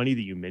so funny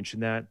that you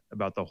mentioned that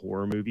about the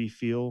horror movie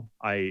feel.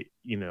 I,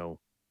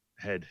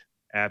 had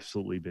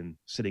absolutely been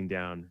sitting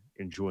down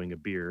enjoying a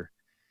beer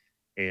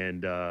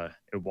and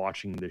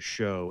watching this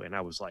show, and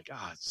I was like,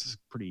 this is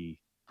pretty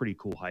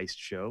cool heist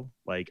show.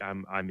 Like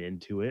I'm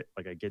into it.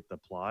 Like I get the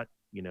plot.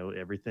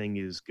 Everything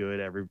is good.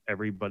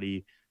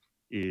 Everybody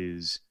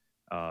is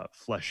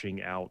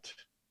fleshing out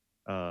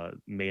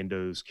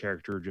Mando's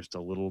character just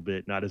a little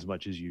bit, not as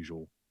much as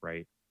usual,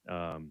 right?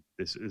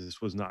 This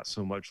was not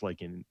so much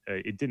like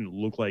it didn't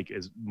look like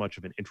as much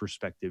of an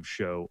introspective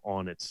show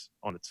on its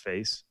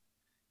face,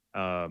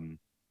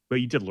 but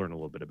you did learn a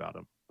little bit about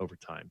him over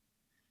time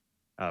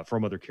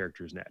from other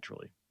characters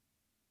naturally.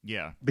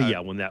 Yeah. But yeah,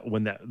 when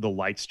that the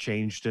lights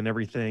changed and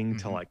everything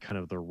to Mhm. like kind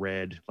of the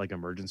red like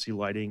emergency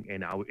lighting,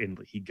 and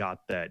he got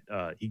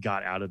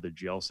out of the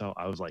jail cell,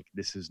 I was like,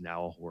 this is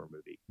now a horror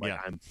movie. Like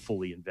Yeah. I'm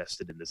fully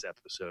invested in this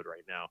episode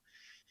right now.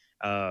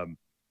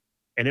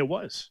 And it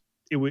was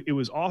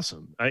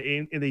awesome.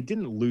 And they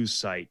didn't lose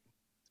sight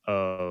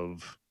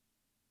of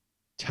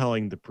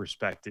telling the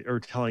perspective or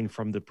telling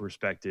from the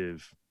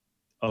perspective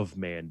of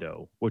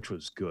Mando, which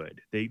was good.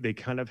 They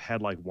kind of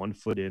had like one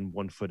foot in,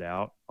 one foot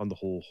out on the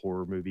whole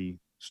horror movie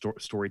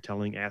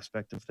storytelling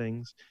aspect of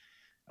things.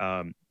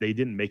 They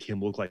didn't make him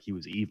look like he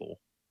was evil,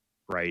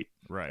 right?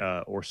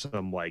 Right. Or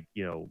some like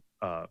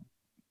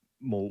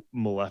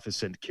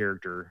maleficent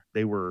character.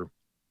 They were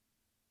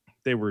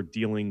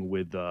dealing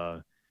with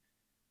the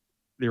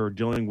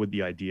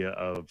idea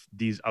of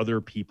these other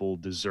people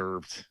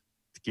deserved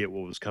to get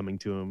what was coming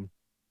to them,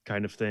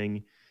 kind of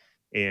thing,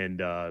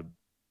 and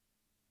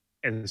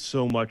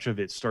so much of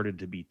it started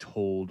to be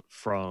told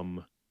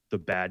from the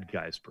bad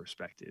guy's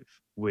perspective,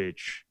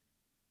 which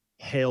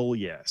hell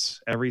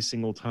yes, every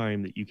single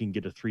time that you can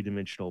get a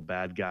three-dimensional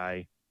bad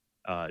guy,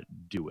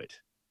 do it,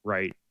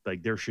 right?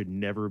 Like there should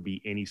never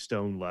be any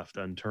stone left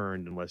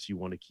unturned unless you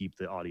want to keep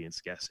the audience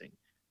guessing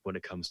when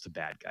it comes to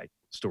bad guy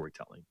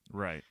storytelling,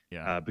 Right.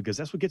 Yeah. because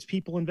that's what gets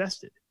people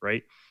invested,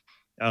 right?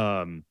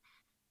 um,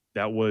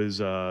 that was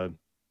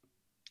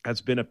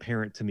that's been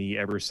apparent to me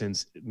ever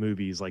since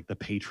movies like The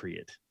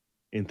Patriot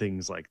and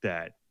things like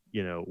that.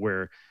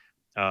 Where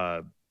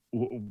uh,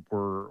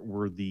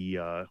 were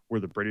the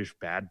British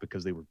bad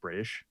because they were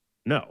British?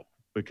 No,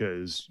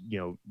 because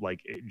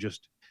like it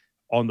just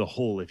on the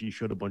whole, if you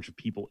showed a bunch of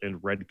people in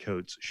red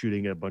coats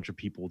shooting at a bunch of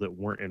people that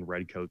weren't in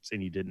red coats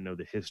and you didn't know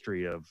the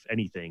history of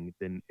anything,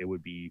 then it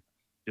would be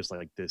just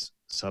like this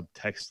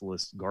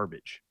subtextless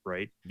garbage,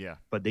 right? Yeah.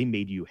 But they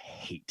made you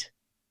hate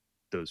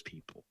those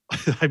people.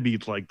 I mean,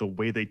 like the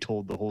way they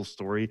told the whole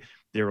story,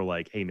 they were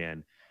like, "Hey,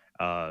 man,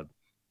 uh,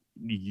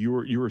 you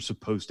are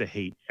supposed to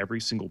hate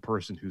every single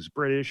person who's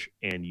British,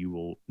 and you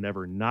will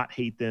never not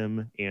hate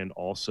them." And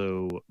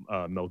also,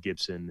 Mel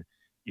Gibson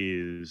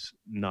is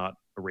not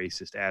a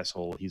racist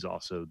asshole. He's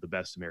also the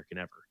best American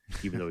ever,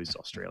 even though he's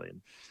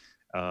Australian.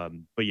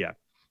 But yeah,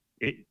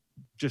 it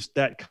just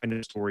that kind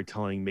of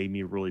storytelling made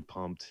me really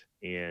pumped,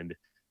 and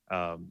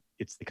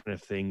it's the kind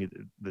of thing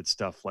that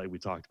stuff like we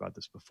talked about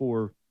this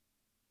before.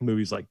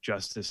 Movies like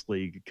Justice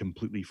League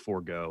completely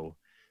forego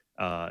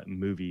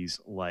movies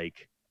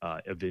like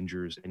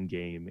Avengers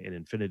Endgame and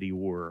Infinity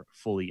War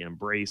fully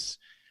embrace,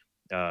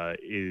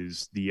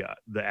 is the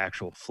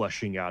actual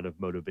fleshing out of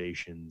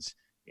motivations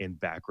and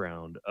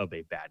background of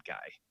a bad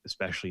guy,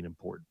 especially an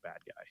important bad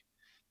guy.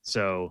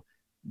 So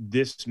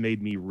this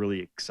made me really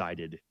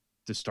excited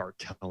to start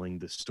telling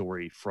the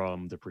story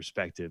from the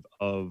perspective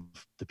of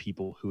the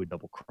people who had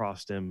double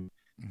crossed him,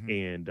 Hmm.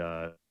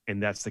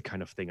 and that's the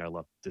kind of thing I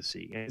love to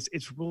see. And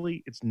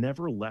it's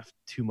never left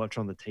too much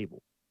on the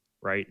table,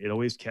 right? It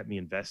always kept me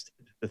invested.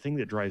 The thing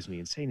that drives me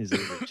insane is that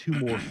there are two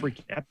more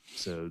freaking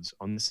episodes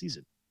on the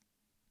season.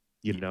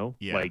 You know,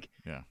 Yeah, like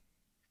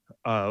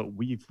yeah,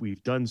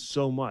 we've done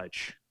so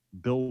much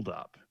build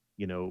up.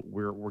 You know,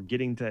 we're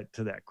getting to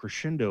that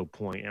crescendo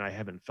point, and I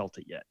haven't felt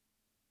it yet,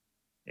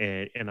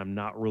 and I'm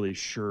not really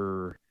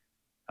sure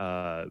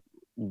uh,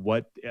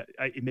 what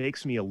it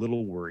makes me a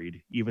little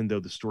worried, even though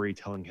the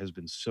storytelling has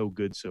been so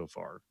good so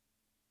far,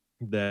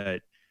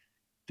 that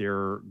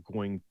they're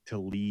going to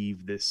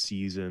leave this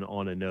season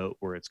on a note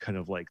where it's kind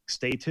of like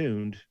stay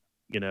tuned,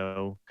 you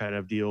know, kind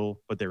of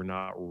deal, but they're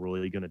not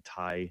really going to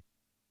tie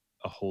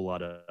a whole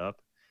lot up.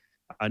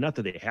 Not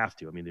that they have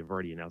to. I mean, they've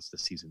already announced the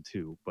season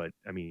two, but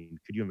I mean,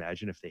 could you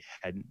imagine if they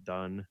hadn't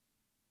done,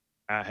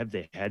 have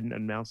they hadn't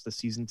announced the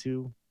season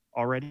two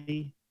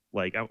already?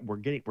 Like we're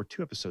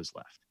two episodes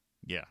left,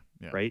 yeah,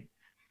 yeah. right?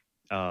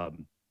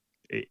 Um,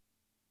 it,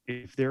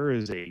 if there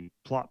is a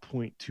plot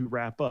point to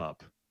wrap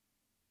up,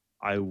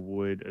 I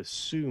would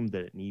assume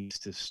that it needs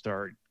to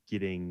start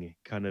getting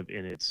kind of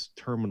in its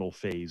terminal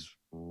phase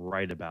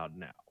right about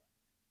now.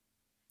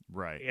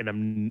 Right. And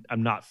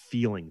I'm not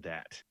feeling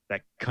that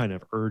kind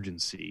of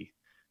urgency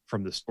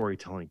from the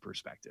storytelling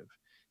perspective.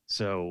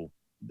 So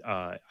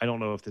I don't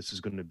know if this is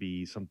going to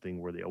be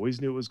something where they always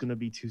knew it was going to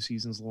be 2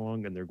 seasons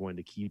long and they're going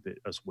to keep it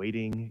us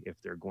waiting,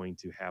 if they're going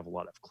to have a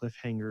lot of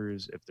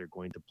cliffhangers, if they're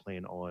going to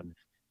plan on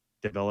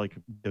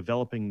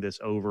developing this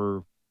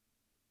over,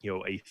 you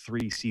know, a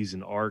 3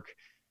 season arc,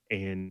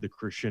 and the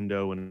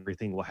crescendo and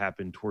everything will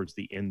happen towards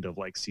the end of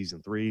like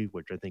season 3,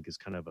 which I think is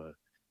kind of a,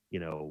 you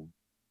know,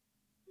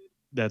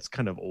 that's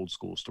kind of old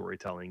school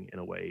storytelling in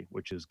a way,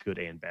 which is good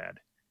and bad.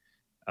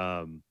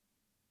 Um,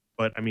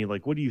 but I mean,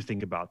 like, what do you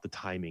think about the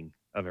timing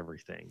of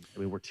everything? I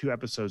mean, we're 2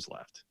 episodes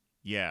left.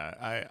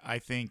 Yeah, I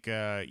think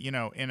you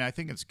know, and I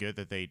think it's good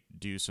that they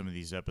do some of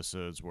these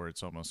episodes where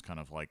it's almost kind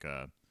of like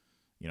a,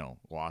 you know,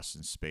 Lost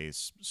in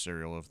Space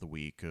serial of the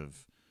week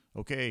of,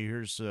 okay,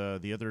 here's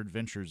the other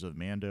adventures of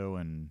Mando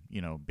and,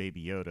 you know,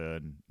 Baby Yoda,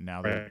 and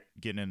now they're Right.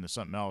 getting into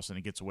something else and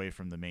it gets away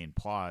from the main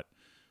plot.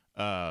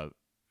 Uh,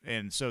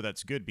 and so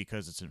that's good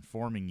because it's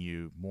informing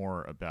you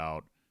more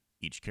about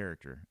each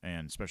character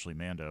and especially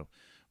Mando.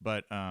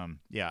 But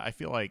yeah, I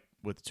feel like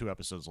with 2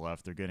 episodes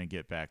left, they're going to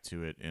get back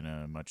to it in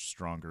a much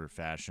stronger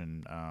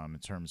fashion in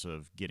terms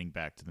of getting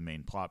back to the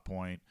main plot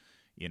point.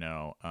 You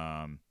know,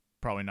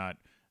 probably not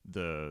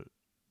the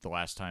the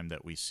last time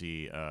that we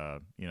see,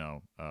 you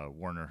know,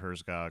 Werner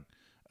Herzog,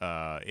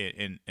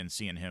 and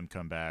seeing him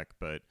come back,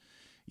 but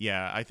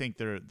yeah, I think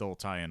they'll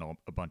tie in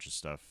a bunch of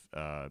stuff.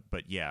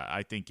 But yeah,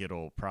 I think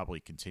it'll probably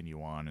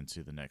continue on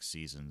into the next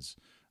seasons.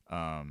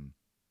 Um,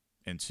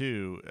 and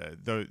two,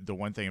 the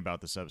one thing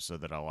about this episode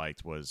that I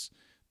liked was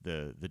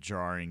the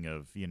jarring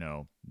of, you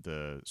know,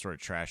 the sort of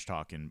trash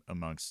talking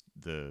amongst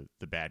the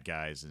bad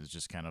guys, and it's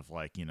just kind of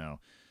like, you know,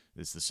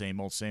 it's the same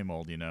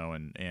old, you know,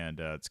 and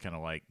it's kind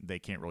of like they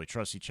can't really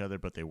trust each other,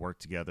 but they work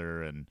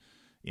together, and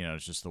you know,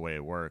 it's just the way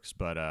it works.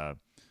 But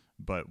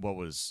what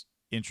was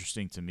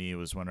interesting to me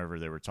was whenever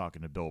they were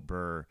talking to Bill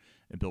Burr,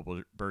 and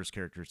Bill Burr's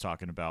character is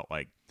talking about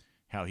like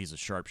how he's a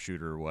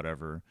sharpshooter or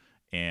whatever,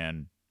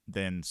 and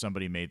then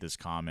somebody made this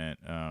comment.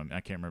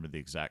 I can't remember the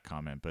exact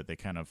comment, but they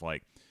kind of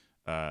like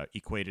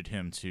equated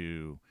him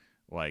to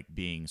like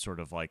being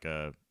sort of like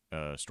a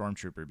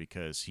stormtrooper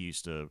because he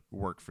used to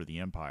work for the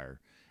Empire,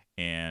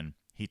 and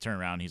he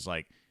turned around. He's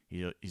like,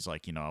 you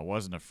know, I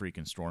wasn't a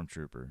freaking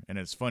stormtrooper, and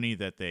it's funny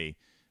that they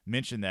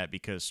mention that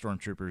because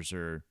stormtroopers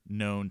are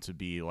known to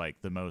be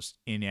like the most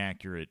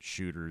inaccurate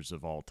shooters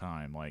of all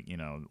time. Like, you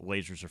know,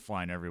 lasers are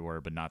flying everywhere,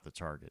 but not the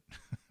target.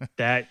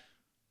 That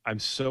I'm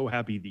so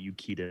happy that you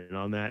keyed in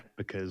on that,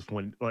 because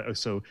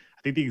so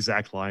I think the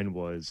exact line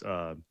was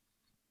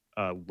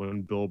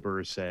when Bill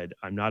Burr said,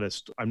 I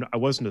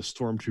wasn't a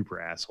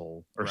stormtrooper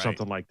asshole," or Right.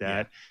 something like Yeah.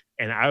 that.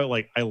 And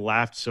I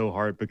laughed so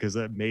hard because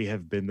that may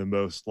have been the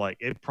most, like,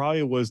 it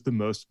probably was the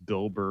most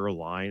Bill Burr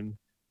line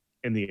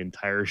in the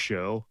entire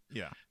show.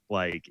 Yeah.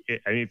 Like,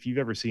 I mean, if you've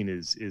ever seen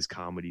his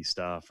comedy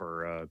stuff,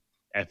 or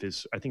I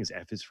think it's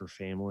F is for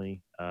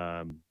Family,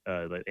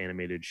 the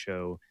animated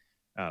show,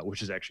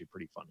 which is actually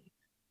pretty funny.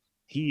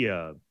 He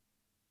uh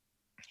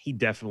he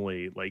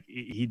definitely, like,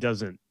 he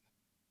doesn't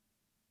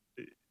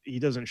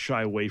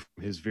shy away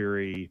from his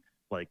very,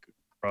 like,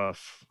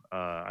 rough,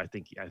 I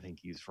think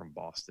he's from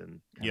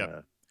Boston, kind Yep.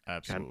 of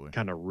Absolutely.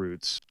 kind of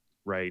roots,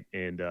 right?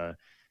 And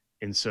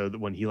so that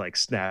when he like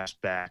snaps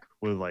back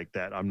with like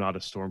that "I'm not a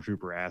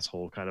stormtrooper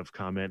asshole" kind of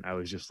comment, I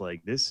was just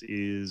like, this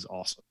is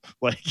awesome.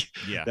 Like,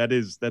 Yeah. that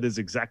is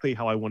exactly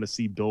how I want to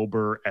see Bill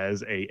Burr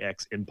as a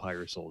ex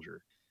Empire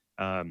soldier.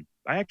 I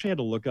actually had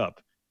to look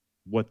up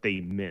what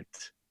they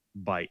meant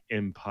by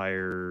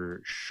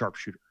Empire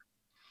sharpshooter,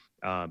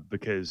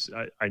 because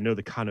I know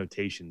the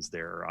connotations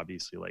there are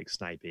obviously like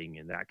sniping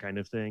and that kind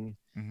of thing,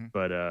 Hmm.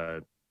 but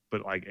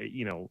like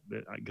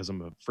because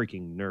I'm a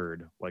freaking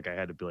nerd, like I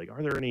had to be like,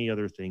 are there any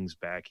other things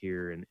back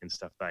here and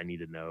stuff that I need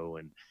to know?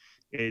 And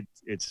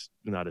it's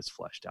not as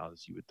fleshed out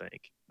as you would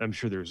think. I'm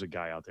sure there's a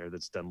guy out there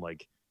that's done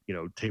like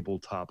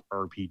tabletop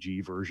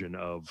RPG version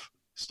of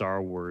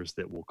Star Wars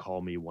that will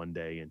call me one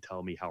day and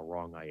tell me how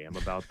wrong I am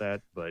about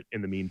that. But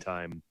in the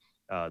meantime,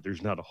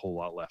 there's not a whole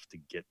lot left to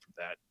get from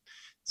that.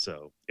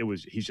 So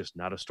he's just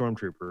not a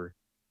stormtrooper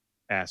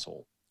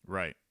asshole.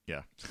 Right.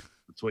 Yeah.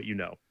 That's what you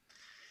know.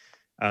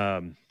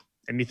 Um,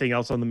 anything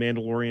else on the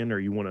Mandalorian, or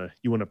you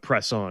wanna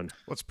press on?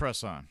 Let's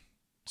press on.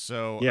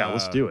 So, Yeah,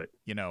 let's do it.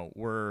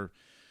 we're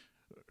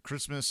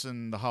Christmas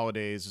and the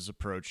holidays is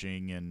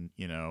approaching, and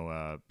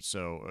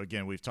so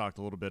again, we've talked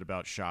a little bit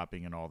about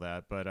shopping and all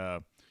that, but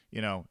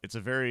it's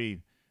a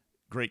very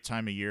great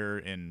time of year,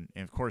 and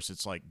of course,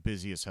 it's like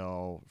busy as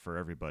hell for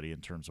everybody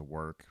in terms of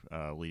work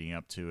leading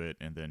up to it,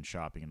 and then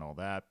shopping and all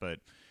that. But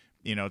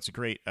it's a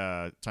great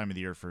time of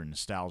the year for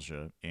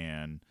nostalgia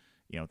and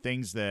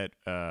things that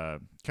kind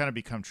of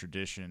become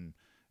tradition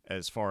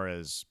as far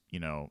as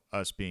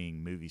us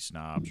being movie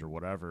snobs or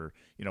whatever.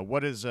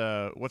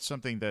 What's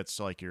something that's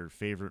like your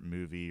favorite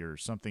movie or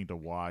something to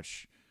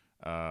watch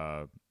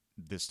uh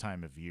this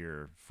time of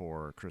year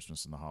for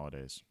Christmas and the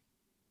holidays?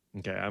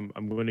 Okay, I'm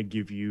going to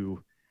give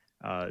you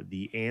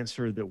the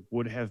answer that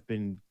would have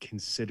been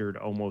considered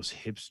almost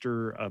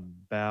hipster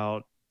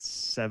about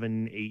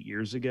 7 8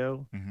 years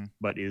ago, Mm-hmm.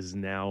 but is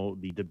now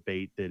the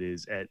debate that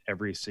is at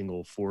every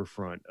single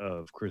forefront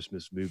of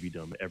Christmas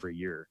moviedom every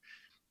year,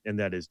 and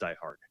that is Die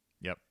Hard.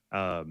 Yep.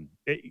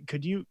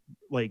 Could you,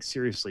 like,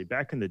 seriously,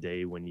 back in the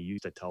day when you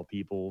used to tell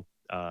people,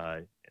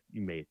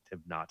 you may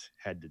have not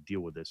had to deal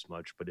with this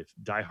much, but if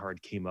Die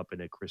Hard came up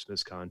in a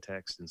Christmas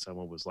context and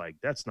someone was like,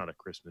 "That's not a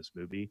Christmas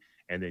movie,"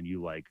 and then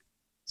you like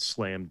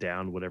slammed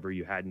down whatever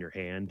you had in your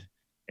hand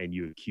and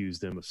you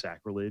accused them of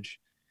sacrilege,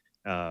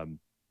 um,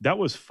 that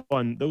was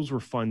fun. Those were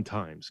fun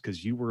times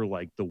because you were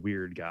like the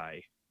weird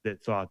guy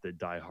that thought that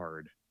Die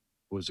Hard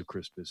was a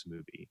Christmas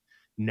movie.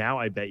 Now,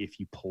 I bet if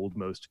you polled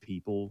most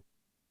people,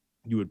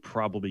 you would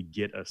probably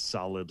get a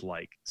solid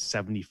like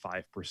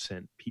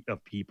 75%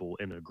 of people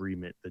in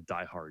agreement that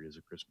Die Hard is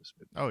a Christmas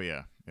movie. Oh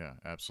yeah, yeah,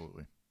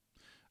 absolutely.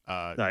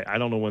 Uh, I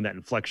don't know when that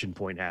inflection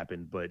point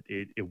happened, but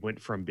it went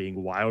from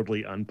being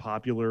wildly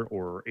unpopular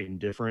or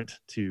indifferent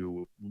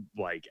to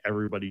like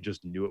everybody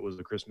just knew it was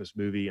a Christmas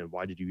movie. And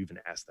why did you even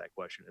ask that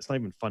question? It's not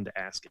even fun to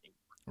ask anymore.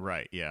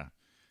 right. Yeah.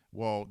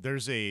 Well,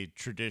 there's a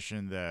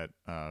tradition that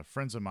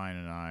friends of mine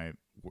and I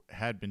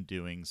had been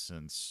doing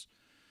since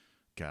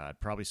God,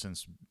 probably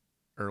since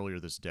earlier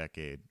this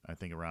decade. I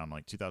think around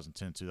like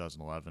 2010,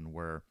 2011,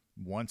 where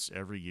once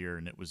every year,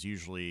 and it was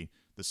usually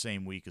the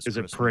same week as Is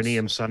it Christmas.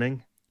 perineum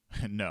sunning?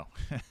 No.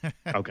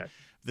 Okay.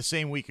 The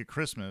same week of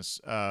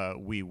Christmas,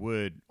 we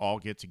would all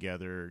get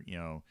together,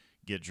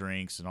 get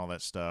drinks and all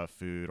that stuff,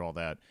 food, all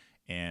that,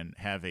 and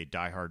have a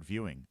Die Hard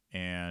viewing.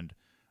 And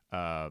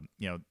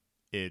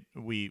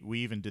we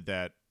even did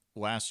that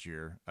last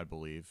year, I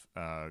believe,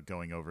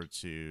 going over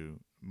to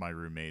my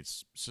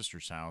roommate's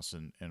sister's house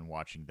and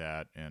watching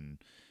that. And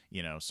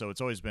so it's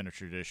always been a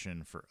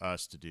tradition for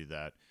us to do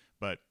that.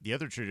 But the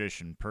other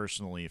tradition,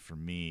 personally, for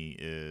me,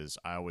 is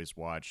I always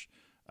watch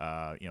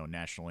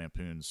National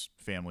Lampoon's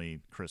Family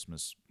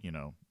Christmas,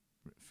 Oh,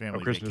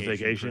 Family Christmas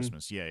Vacation vacation.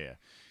 Christmas. Yeah, yeah.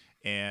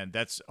 And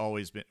that's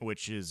always been,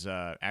 which is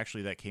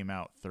actually that came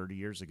out 30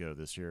 years ago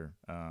this year.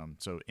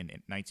 So in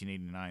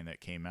 1989 that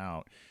came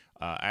out.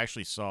 I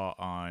actually saw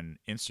on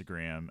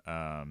Instagram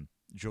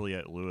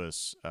Juliette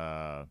Lewis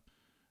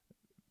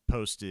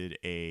posted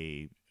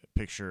a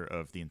picture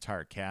of the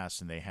entire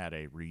cast, and they had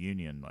a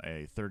reunion,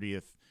 a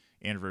 30th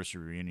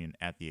anniversary reunion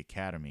at the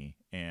Academy,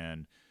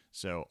 and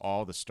so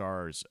all the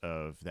stars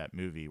of that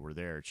movie were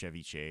there.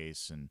 Chevy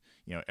Chase, and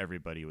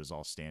everybody was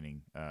all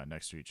standing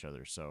next to each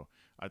other. So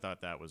I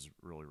thought that was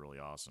really really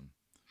awesome.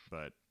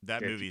 But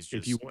that If movie is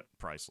if you just want,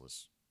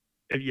 priceless.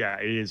 yeah,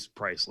 it is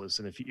priceless.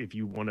 And if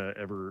you want to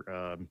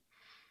ever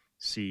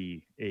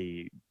see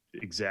a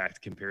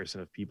exact comparison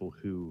of people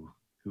who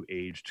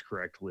aged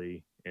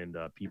correctly and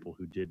people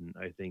who didn't,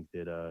 I think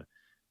that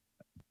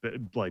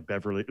like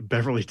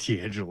Beverly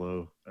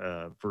D'Angelo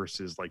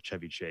versus like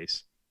Chevy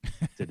Chase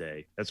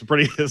today. That's a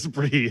pretty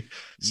Yeah,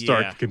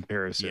 stark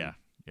comparison. yeah,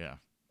 yeah.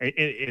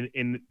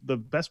 And the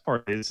best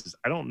part is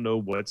I don't know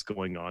what's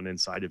going on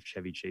inside of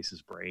Chevy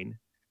Chase's brain,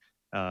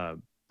 uh,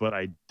 but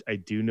I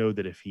do know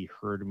that if he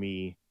heard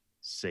me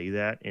say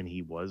that and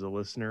he was a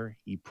listener,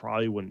 he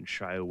probably wouldn't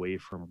shy away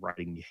from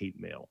writing hate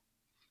mail,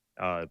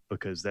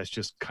 because that's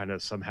just kind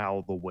of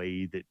somehow the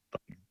way that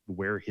like,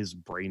 where his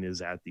brain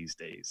is at these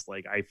days.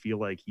 Like I feel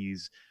like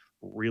he's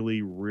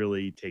really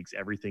really takes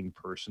everything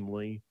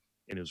personally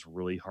and is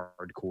really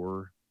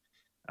hardcore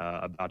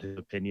about his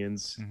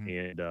opinions. Hmm.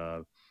 And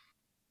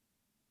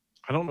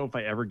I don't know if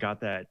I ever got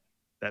that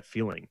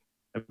feeling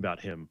about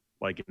him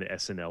like in the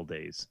SNL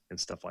days and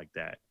stuff like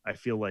that. I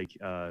feel like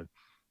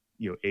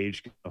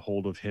age get a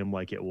hold of him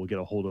like it will get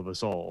a hold of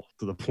us all,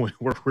 to the point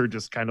where we're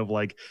just kind of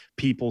like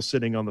people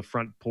sitting on the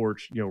front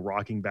porch,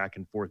 rocking back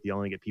and forth,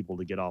 yelling at people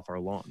to get off our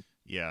lawn.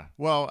 Yeah.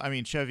 Well, I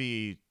mean,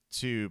 Chevy,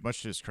 to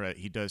much to his credit,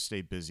 he does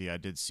stay busy. I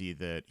did see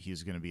that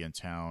he's going to be in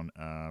town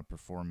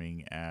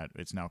performing at,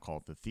 it's now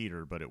called the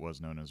Theater, but it was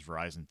known as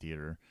Verizon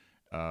Theater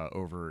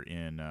over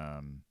in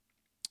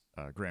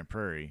Grand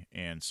Prairie.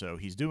 And so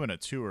he's doing a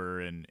tour,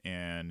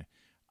 and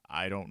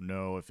I don't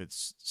know if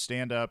it's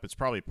stand up. It's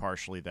probably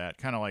partially that,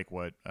 kind of like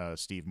what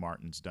Steve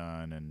Martin's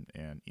done,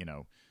 and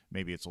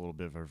maybe it's a little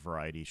bit of a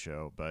variety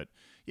show. But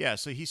yeah,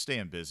 so he's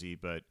staying busy.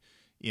 But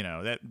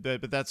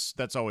but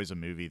that's always a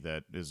movie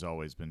that has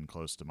always been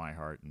close to my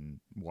heart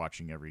and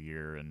watching every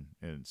year, and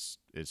it's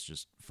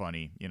just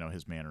funny,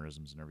 his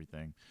mannerisms and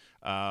everything.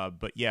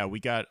 But yeah,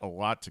 we got a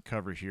lot to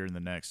cover here in the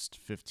next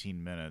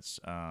 15 minutes.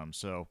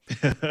 So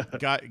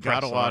got a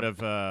Press lot on.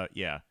 of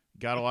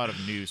got a lot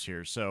of news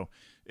here. So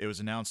it was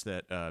announced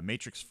that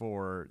Matrix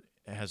 4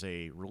 has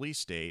a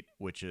release date,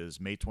 which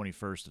is May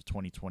 21st of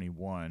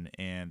 2021,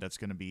 and that's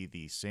going to be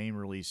the same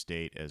release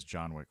date as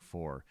John Wick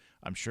 4.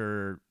 I'm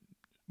sure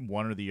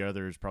one or the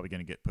other is probably going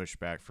to get pushed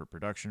back for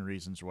production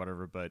reasons or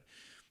whatever, but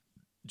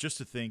just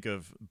to think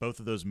of both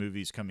of those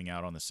movies coming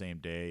out on the same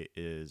day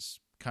is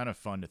kind of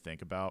fun to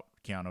think about.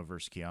 Keanu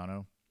versus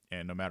Keanu,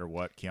 and no matter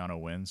what, Keanu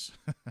wins.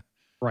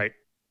 Right.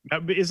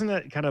 But isn't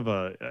that kind of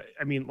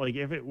I mean, like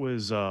if it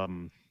was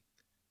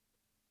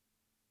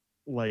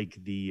like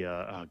the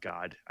oh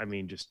god, I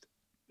mean, just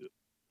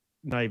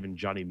not even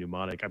Johnny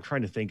Mnemonic. I'm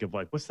trying to think of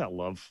like what's that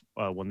love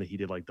one that he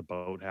did, like the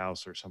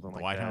Boathouse or something The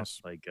like that.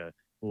 Lighthouse.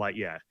 Like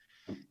yeah,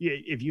 yeah.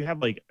 If you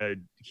have like a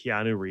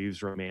Keanu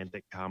Reeves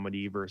romantic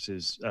comedy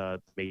versus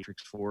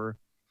Matrix 4,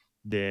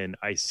 then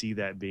I see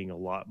that being a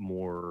lot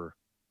more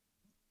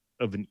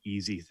of an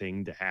easy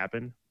thing to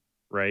happen,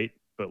 right?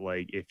 But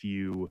like if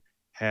you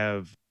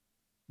have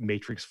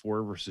Matrix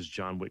 4 versus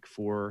John Wick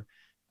 4,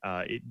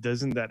 it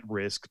doesn't that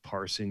risk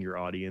parsing your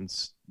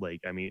audience? Like,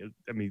 I mean,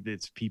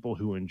 it's people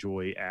who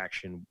enjoy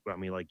action. I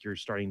mean, like you're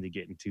starting to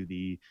get into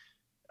the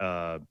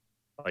uh,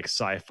 like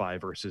sci-fi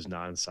versus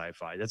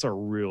non-sci-fi. That's a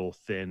real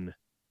thin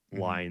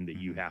Mm-hmm, line that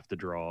you mm-hmm. have to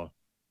draw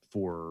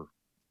for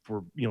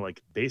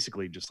like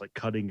basically just like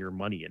cutting your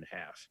money in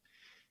half.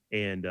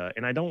 And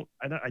I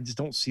just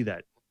don't see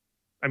that.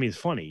 I mean, it's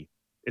funny.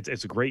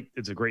 It's a great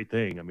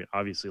thing. I mean,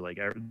 obviously, like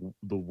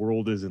the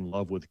world is in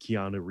love with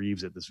Keanu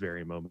Reeves at this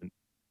very moment.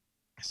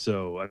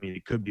 So, I mean,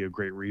 it could be a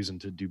great reason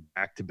to do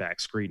back-to-back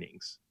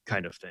screenings,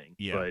 kind of thing.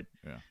 Yeah, But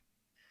yeah,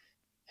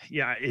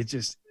 yeah, it's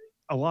just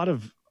a lot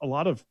of a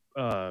lot of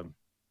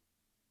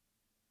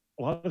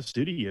a lot of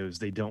studios,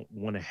 they don't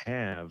want to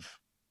have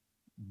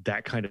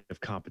that kind of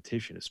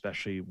competition,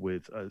 especially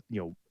with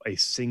a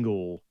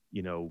single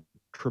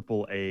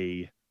triple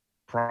A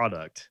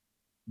product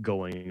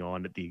going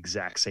on at the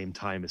exact same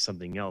time as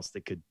something else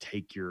that could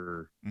take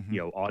your mm-hmm.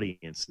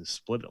 audience and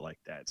split it like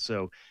that.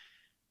 So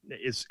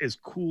as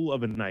cool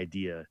of an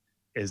idea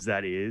as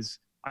that is,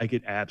 I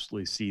could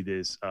absolutely see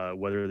this,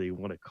 whether they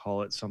want to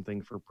call it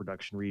something for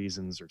production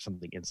reasons or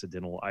something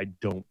incidental. I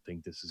don't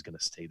think this is going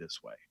to stay this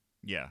way.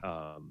 Yeah,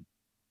 um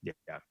yeah,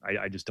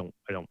 I just don't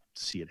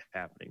see it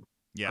happening.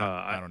 yeah.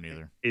 I don't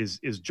either. Is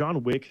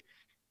John Wick,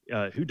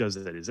 who does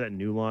that? Is that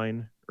New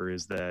Line, or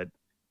is that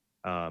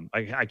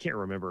I can't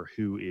remember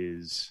who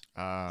is,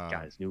 Uh,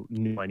 guys, New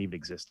Line even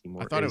exists I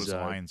anymore. thought it was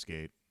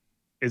Lionsgate.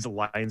 Is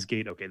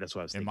Lionsgate? Okay, that's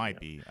what I was It thinking might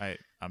of. be.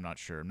 I'm not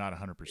sure. I'm not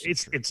 100%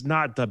 It's sure. it's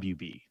not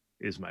WB,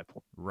 is my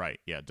point. Right.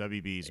 Yeah.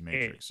 WB's And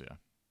Matrix. Yeah.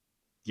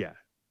 yeah,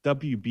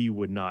 WB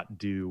would not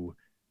do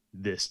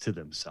this to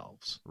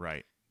themselves.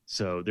 Right.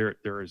 So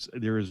there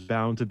is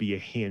bound to be a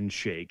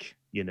handshake,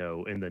 in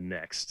the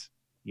next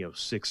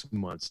 6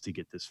 months to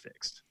get this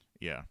fixed.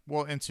 Yeah.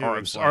 Well, and two, Or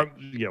I'm it's sorry, like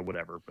yeah,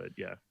 whatever. But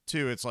yeah,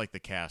 it's like the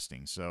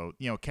casting. So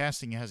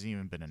casting hasn't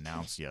even been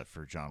announced yet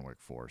for John Wick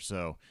 4.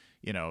 So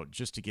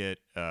just to get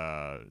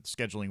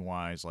scheduling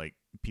wise, like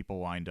people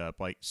lined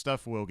up, like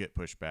stuff will get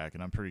pushed back,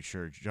 and I'm pretty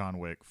sure John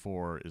Wick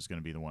 4 is going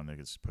to be the one that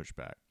gets pushed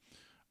back.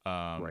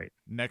 right.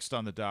 Next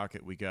on the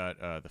docket, we got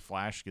The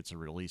Flash gets a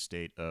release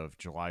date of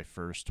July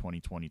 1st,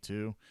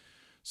 2022.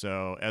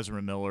 So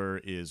Ezra Miller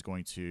is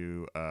going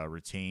to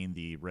retain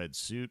the red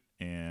suit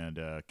and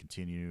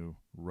continue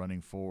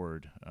running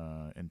forward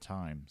in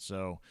time.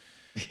 So,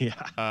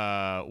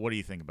 Yeah, what do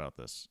you think about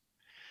this?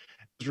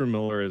 Ezra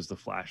Miller as the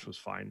Flash was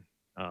fine.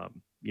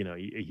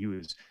 He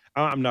was.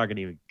 I'm not going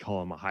to even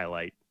call him a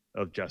highlight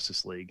of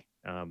Justice League,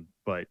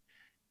 but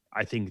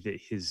I think that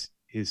his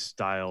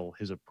style,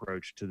 his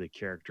approach to the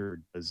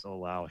character does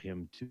allow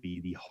him to be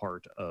the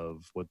heart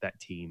of what that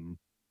team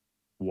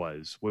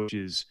was, which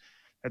is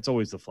that's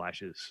always the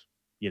Flash's,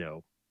 you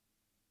know,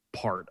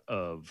 part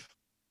of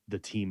the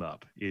team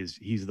up is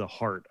he's the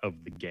heart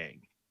of the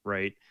gang,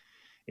 right?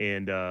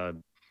 And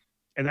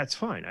and that's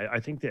fine. I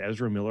think that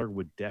Ezra Miller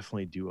would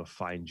definitely do a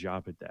fine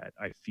job at that.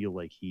 I feel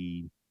like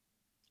he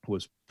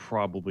was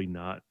probably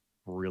not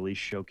really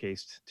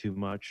showcased too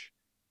much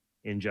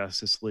in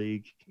Justice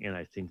League, and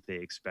I think they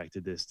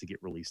expected this to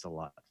get released a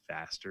lot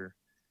faster,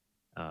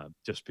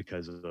 just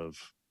because of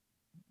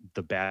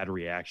the bad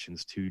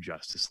reactions to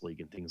Justice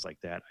League and things like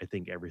that. I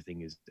think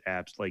everything is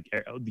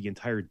the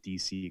entire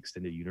DC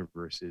extended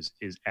universe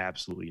is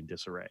absolutely in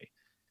disarray.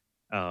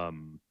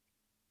 Um,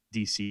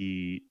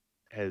 DC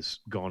has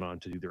gone on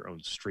to do their own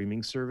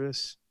streaming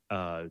service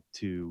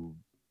to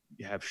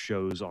have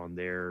shows on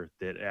there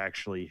that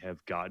actually have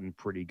gotten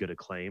pretty good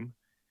acclaim.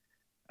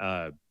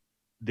 Uh,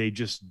 they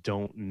just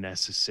don't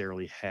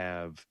necessarily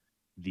have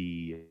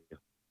the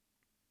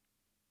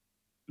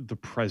the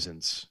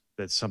presence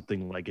that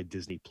something like a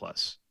Disney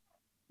Plus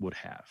would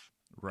have.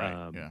 Right.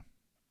 Um, Yeah.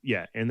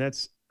 yeah, and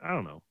that's I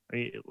don't know.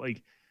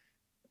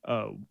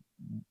 Uh,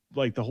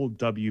 like the whole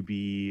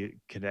WB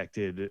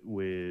connected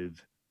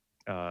with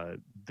uh,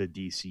 the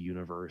DC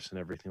universe and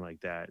everything like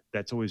that.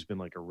 That's always been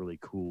like a really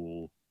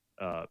cool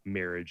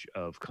marriage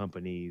of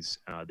companies.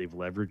 They've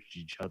leveraged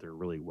each other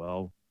really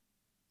well,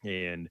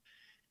 and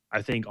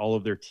I think all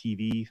of their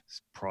TV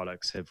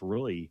products have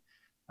really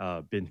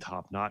been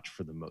top notch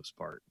for the most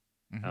part.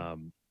 Hmm.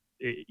 Um,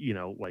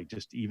 like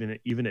just even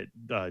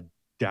at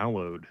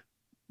download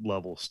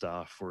level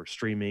stuff or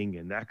streaming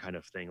and that kind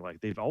of thing.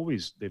 Like they've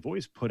always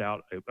put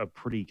out a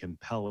pretty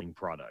compelling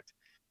product.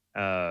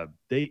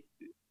 They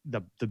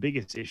the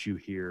biggest issue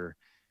here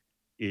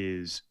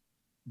is,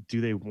 do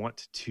they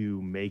want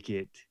to make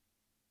it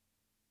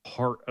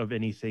part of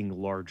anything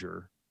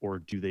larger, or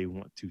do they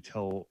want to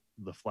tell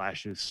the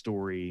Flash's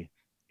story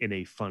in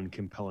a fun,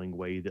 compelling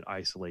way that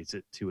isolates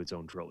it to its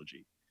own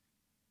trilogy?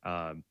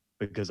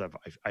 Because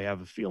I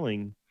have a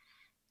feeling,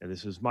 and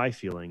this is my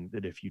feeling,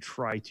 that if you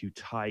try to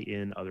tie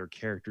in other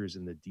characters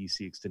in the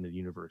DC extended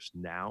universe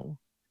now,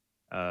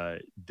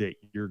 that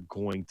you're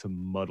going to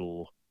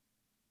muddle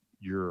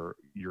your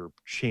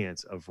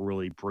chance of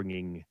really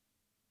bringing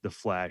the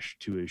Flash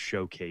to a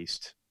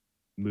showcased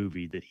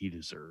movie that he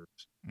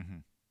deserves. Hmm.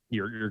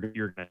 You're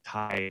going to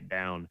tie it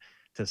down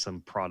to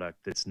some product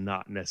that's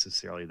not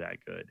necessarily that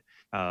good.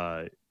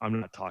 I'm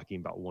not talking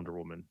about Wonder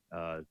Woman.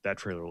 That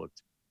trailer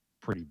looked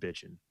pretty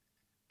bitchin',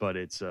 but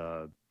it's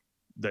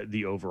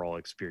the overall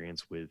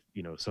experience with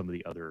some of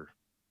the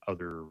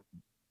other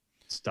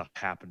stuff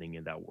happening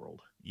in that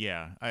world.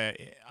 Yeah,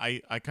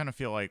 I kind of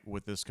feel like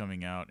with this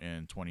coming out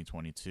in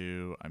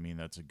 2022, I mean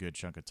that's a good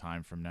chunk of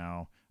time from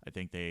now. I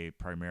think they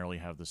primarily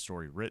have the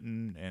story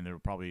written, and they'll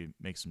probably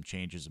make some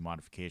changes and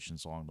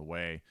modifications along the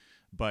way.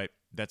 But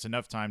that's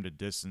enough time to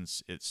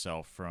distance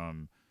itself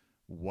from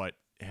what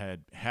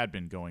had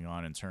been going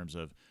on in terms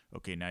of,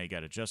 okay, now you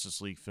got a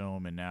Justice League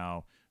film, and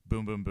now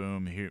boom, boom,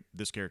 boom, here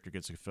this character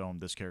gets a film,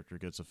 this character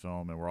gets a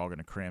film, and we're all going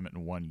to cram it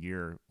in 1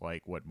 year,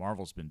 like what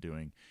Marvel's been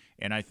doing.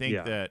 And I think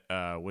Yeah.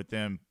 that with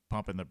them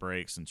pumping the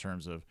brakes in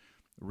terms of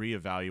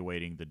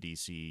reevaluating the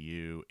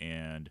DCU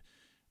and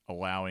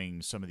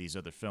allowing some of these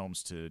other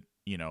films to,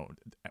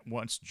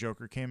 once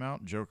Joker came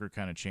out, Joker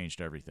kind of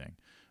changed everything.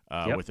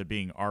 Yep. With it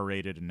being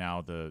R-rated and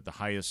now the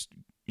highest,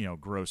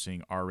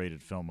 grossing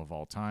R-rated film of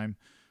all time.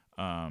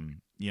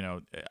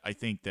 I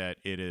think that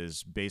it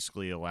is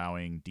basically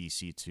allowing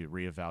DC to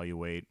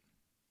reevaluate,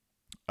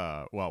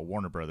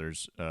 Warner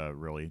Brothers,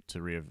 really, to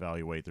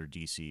reevaluate their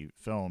DC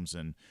films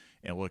and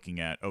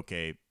looking at,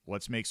 okay,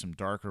 let's make some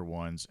darker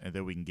ones, and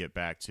then we can get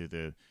back to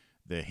the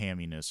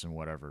hamminess and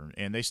whatever.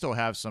 And they still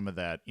have some of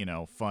that,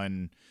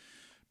 fun,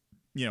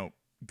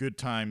 good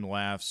time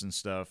laughs and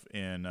stuff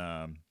in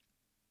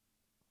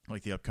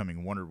like the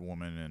upcoming Wonder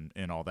Woman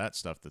and all that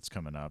stuff that's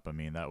coming up. I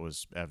mean, that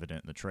was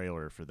evident in the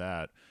trailer for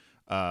that.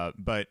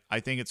 But I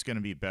think it's going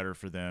to be better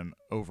for them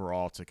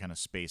overall to kind of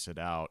space it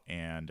out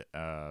and,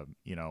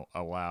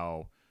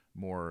 allow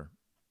more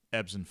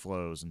ebbs and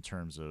flows in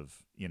terms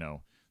of,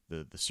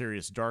 the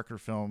serious darker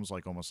films,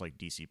 like almost like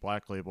DC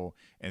Black Label,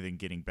 and then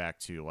getting back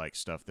to like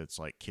stuff that's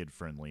like kid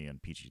friendly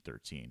and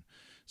PG-13.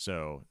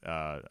 So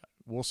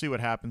we'll see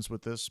what happens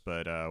with this,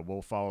 but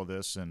we'll follow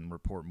this and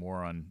report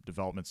more on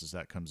developments as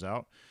that comes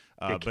out.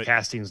 Yeah, But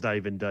casting's not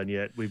even done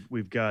yet.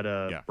 We've got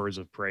yeah, Birds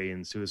of Prey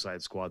and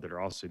Suicide Squad that are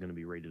also going to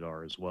be rated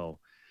R as well.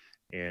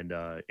 And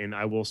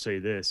I will say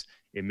this: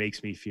 it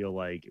makes me feel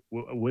like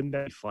wouldn't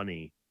that be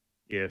funny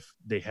if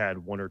they had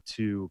one or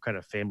two kind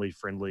of family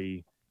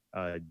friendly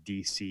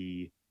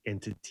DC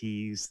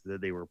entities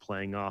that they were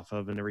playing off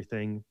of and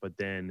everything, but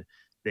then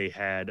they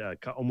had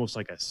almost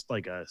like a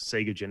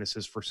Sega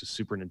Genesis versus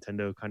Super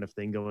Nintendo kind of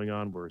thing going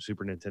on, where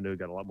Super Nintendo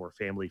got a lot more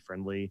family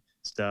friendly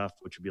stuff,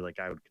 which would be like,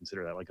 I would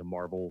consider that like a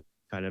Marvel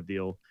kind of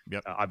deal.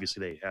 yep,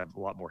 Obviously, they have a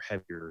lot more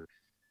heavier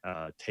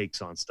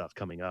takes on stuff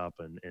coming up,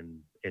 and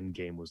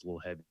Endgame was a little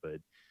heavy, but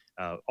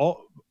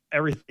all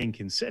everything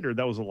considered,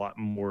 that was a lot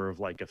more of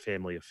like a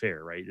family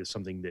affair, right? It's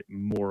something that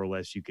more or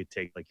less you could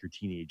take like your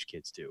teenage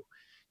kids to,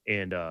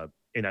 and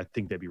I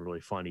think that'd be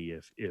really funny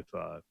if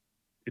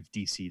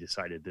DC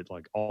decided that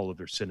like all of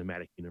their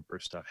cinematic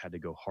universe stuff had to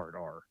go hard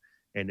R,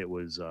 and it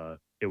was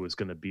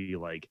going to be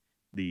like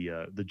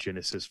the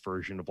Genesis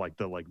version of like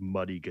the like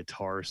muddy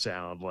guitar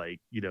sound,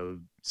 like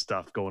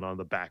stuff going on in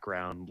the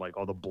background, like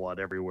all the blood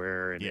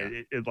everywhere, and yeah.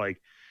 it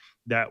like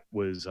that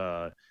was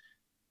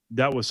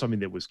that was something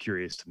that was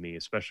curious to me,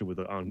 especially with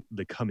on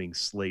the coming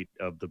slate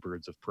of the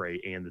Birds of Prey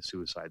and the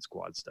Suicide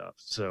Squad stuff.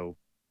 So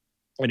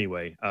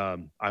Anyway,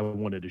 I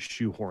wanted to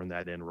shoehorn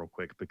that in real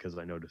quick because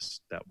I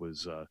noticed that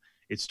was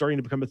it's starting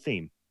to become a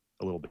theme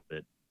a little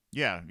bit.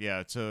 Yeah,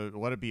 yeah. To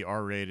let it be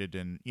R rated,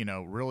 and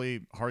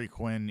really, Harley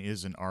Quinn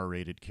is an R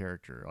rated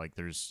character. Like,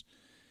 there's,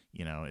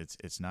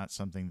 it's not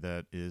something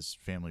that is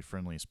family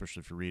friendly,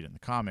 especially if you read it in the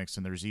comics.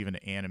 And there's even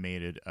an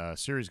animated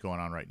series going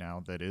on right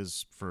now that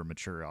is for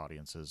mature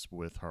audiences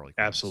with Harley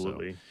Quinn. So,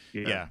 Absolutely,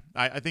 yeah, yeah,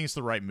 I think it's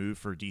the right move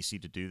for DC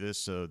to do this,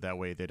 so that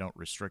way they don't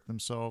restrict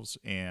themselves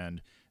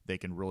and they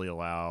can really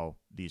allow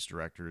these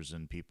directors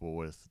and people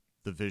with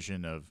the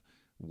vision of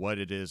what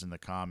it is in the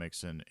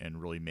comics and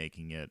really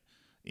making it,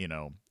 you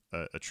know,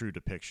 a true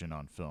depiction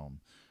on film.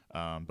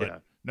 But yeah.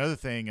 another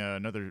thing,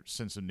 another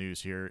sense of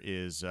news here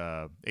is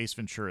Ace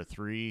Ventura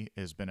 3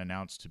 has been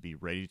announced to be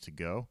ready to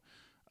go.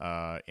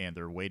 And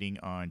they're waiting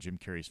on Jim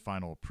Carrey's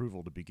final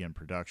approval to begin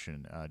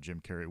production. Jim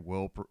Carrey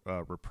will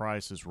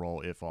reprise his role,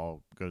 if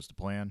all goes to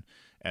plan,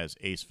 as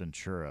Ace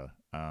Ventura.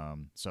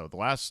 So the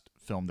last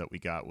film that we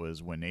got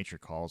was When Nature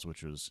Calls,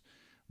 which was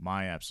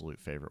my absolute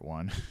favorite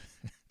one.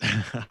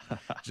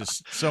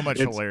 Just so much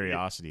It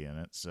hilariosity in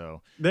it.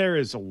 So there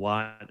is a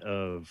lot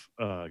of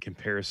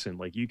comparison.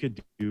 Like you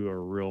could do a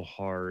real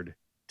hard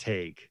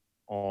take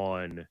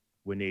on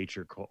When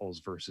Nature Calls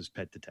versus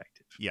Pet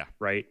Detective, yeah,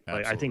 right?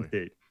 Like I think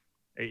absolutely.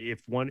 that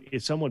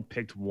if someone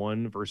picked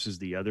one versus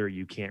the other,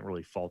 you can't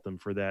really fault them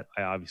for that.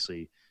 I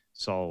obviously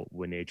saw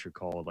When Nature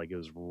Called, like it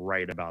was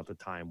right about the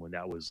time when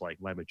that was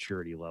like my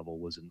maturity level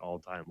was an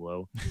all-time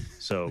low.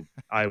 So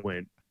I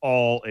went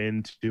all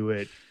into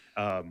it.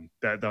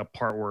 That the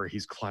part where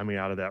he's climbing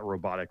out of that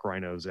robotic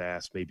rhino's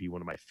ass may be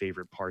one of my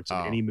favorite parts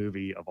of Oh, any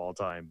movie of all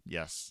time.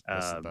 yes,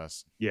 that's the Um,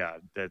 best. yeah,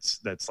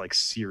 that's like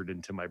seared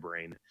into my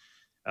brain.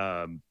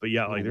 But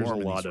yeah, A like little there's a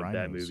warm in lot these of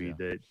that rhinos, movie yeah.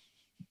 that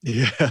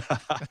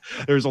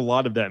yeah, there's a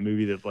lot of that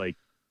movie that like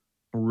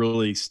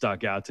really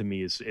stuck out to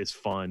me as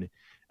fun.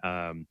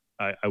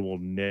 I will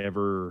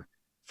never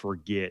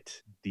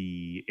forget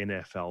the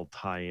NFL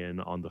tie-in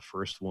on the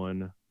first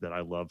one that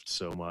I loved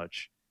so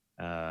much.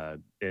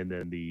 And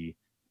then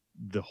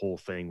the whole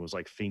thing was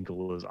like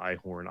Finkel is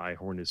Ihorn,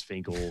 Ihorn is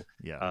Finkel.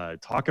 Yeah.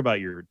 Talk about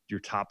your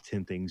top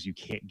 10 things you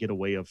can't get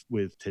away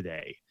with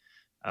today.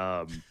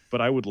 But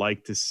I would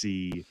like to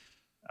see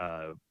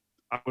uh,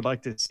 I would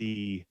like to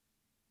see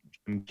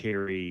Jim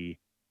Carrey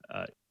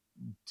uh,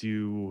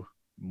 do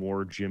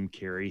more Jim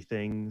Carrey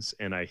things,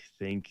 and I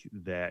think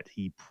that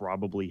he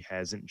probably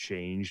hasn't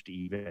changed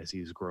even as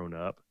he's grown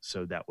up.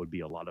 So that would be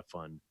a lot of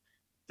fun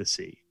to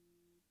see.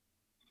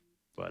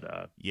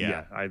 But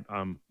Yeah, yeah,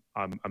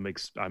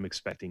 I'm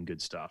expecting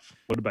good stuff.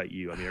 What about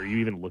you? I mean, are you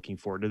even looking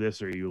forward to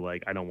this, or are you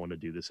like, I don't want to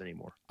do this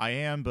anymore? I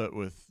am, but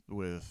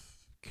with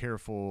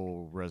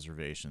careful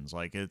reservations.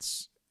 Like,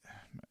 it's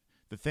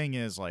the thing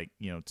is, like,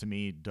 to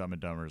me, Dumb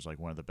and Dumber is like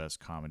one of the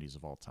best comedies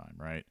of all time,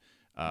 right?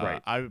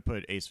 Right. I would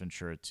put Ace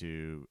Ventura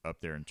 2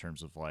 up there in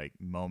terms of like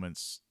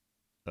moments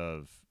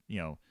of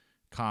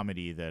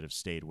comedy that have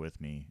stayed with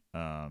me,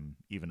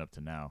 even up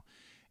to now.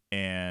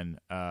 And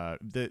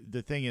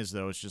the thing is,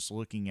 though, it's just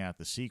looking at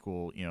the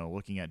sequel,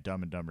 looking at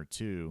Dumb and Dumber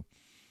 2,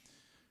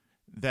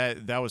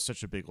 that was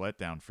such a big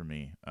letdown for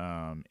me.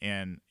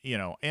 And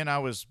I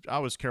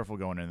was careful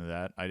going into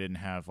that. I didn't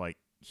have like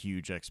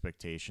huge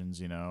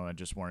expectations. I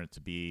just wanted it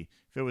to be,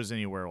 if it was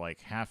anywhere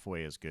like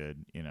halfway as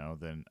good,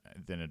 then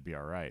it'd be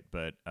all right.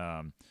 But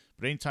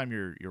anytime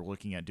you're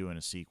looking at doing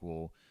a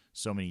sequel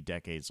so many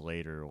decades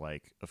later,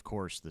 like, of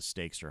course the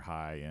stakes are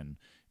high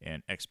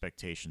and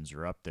expectations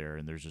are up there,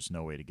 and there's just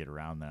no way to get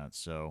around that.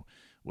 So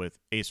with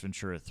Ace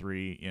Ventura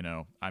 3,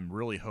 I'm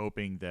really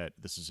hoping that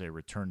this is a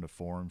return to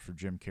form for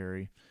Jim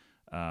Carrey.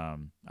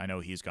 I know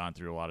he's gone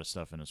through a lot of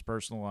stuff in his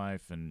personal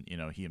life, and he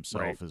Right.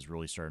 himself is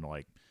really starting to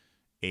like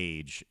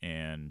age,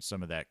 and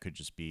some of that could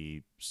just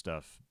be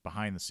stuff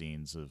behind the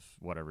scenes of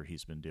whatever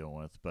he's been dealing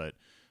with. But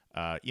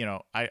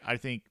I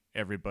think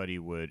everybody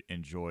would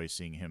enjoy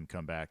seeing him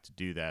come back to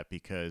do that,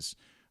 because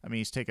I mean,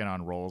 he's taken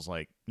on roles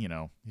like,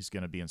 he's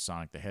going to be in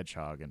Sonic the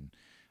Hedgehog, and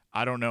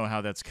I don't know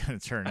how that's going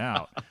to turn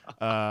out.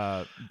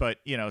 But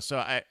so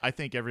I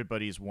think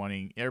everybody's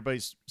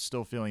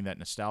still feeling that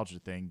nostalgia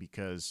thing,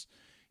 because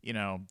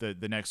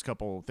the next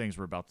couple of things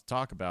we're about to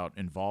talk about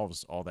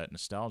involves all that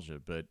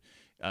nostalgia. But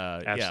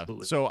yeah,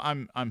 Absolutely. so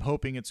I'm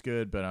hoping it's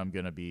good, but I'm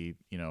gonna be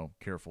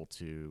careful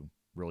to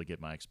really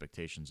get my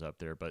expectations up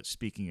there. But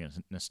speaking of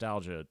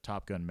nostalgia,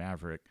 Top Gun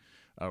Maverick,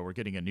 we're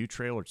getting a new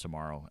trailer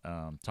tomorrow.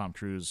 Tom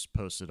Cruise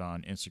posted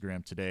on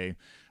Instagram today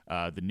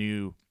the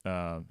new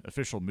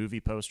official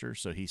movie poster.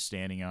 So he's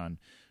standing on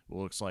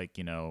what looks like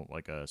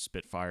like a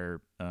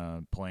Spitfire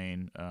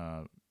plane,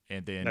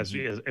 and then That's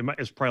he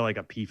it's probably like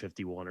a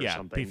P-51 or yeah,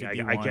 something. I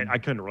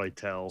P-51, couldn't really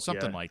tell.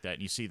 something Yeah. like that.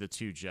 And you see the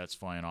two jets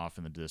flying off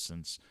in the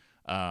distance.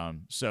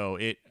 So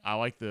I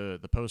like the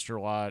poster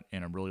a lot,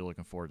 and I'm really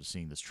looking forward to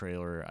seeing this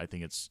trailer. I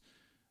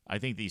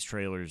think these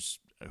trailers,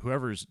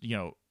 whoever's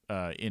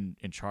in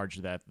charge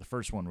of that, the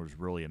first one was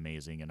really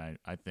amazing, and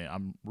I think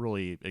I'm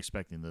really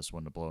expecting this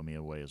one to blow me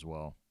away as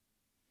well.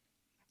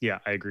 Yeah,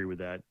 I agree with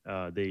that.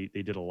 They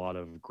did a lot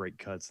of great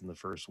cuts in the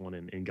first one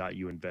and got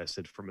you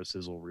invested from a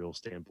sizzle reel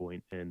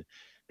standpoint, and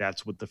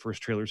that's what the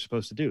first trailer is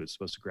supposed to do. It's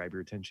supposed to grab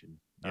your attention.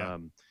 Yeah.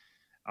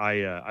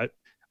 I, uh,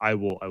 I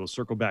will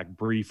circle back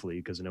briefly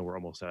because I know we're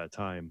almost out of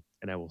time,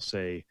 and I will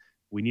say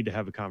we need to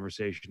have a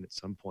conversation at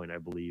some point. I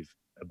believe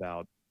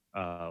about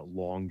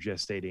long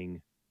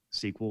gestating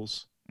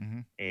sequels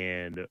Hmm.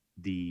 and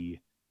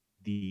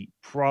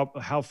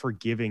how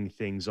forgiving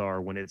things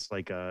are when it's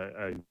like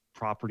a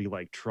property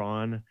like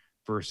Tron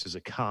versus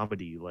a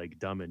comedy like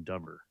Dumb and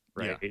Dumber,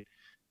 Yeah. right?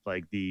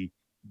 Like the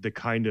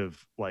kind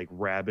of like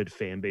rabid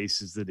fan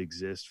bases that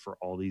exist for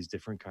all these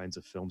different kinds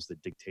of films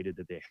that dictated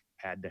that they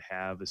had to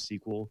have a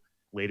sequel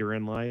later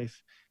in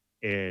life,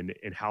 and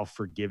how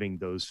forgiving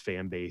those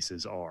fan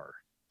bases are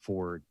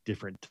for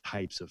different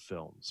types of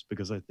films,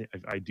 because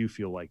I do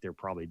feel like they're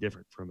probably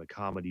different from a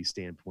comedy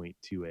standpoint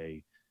to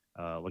a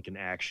like an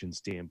action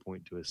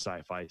standpoint to a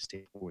sci-fi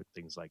standpoint,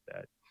 things like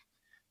that.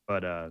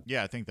 But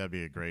Yeah, I think that'd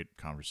be a great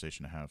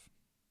conversation to have.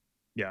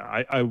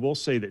 yeah, I will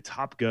say that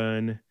Top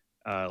Gun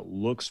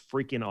looks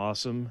freaking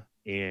awesome,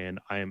 and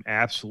I am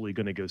absolutely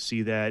going to go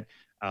see that.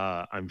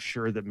 I'm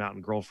sure that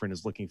Mountain Girlfriend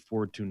is looking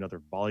forward to another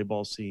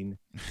volleyball scene,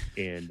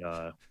 and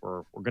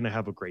we're going to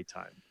have a great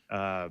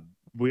time.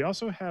 We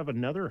also have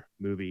another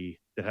movie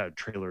that had a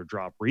trailer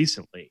drop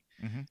recently.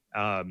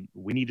 Hmm.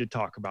 We need to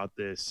talk about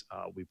this.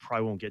 We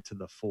probably won't get to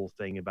the full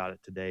thing about it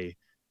today,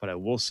 but I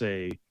will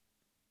say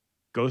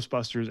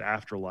Ghostbusters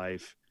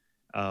Afterlife.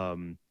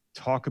 Um,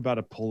 Talk about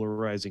a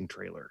polarizing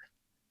trailer.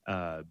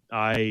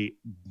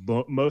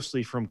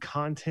 Mostly from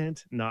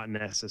content, not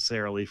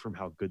necessarily from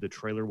how good the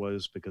trailer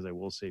was, because I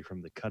will say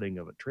from the cutting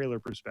of a trailer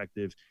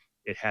perspective,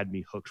 it had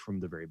me hooked from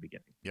the very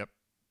beginning. Yep.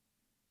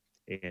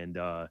 And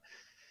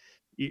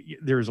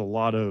there's a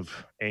lot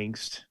of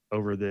angst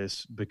over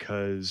this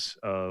because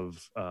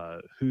of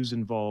who's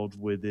involved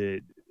with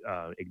it,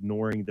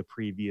 ignoring the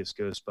previous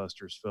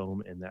Ghostbusters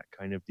film and that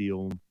kind of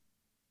deal.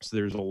 So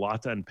there's a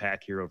lot to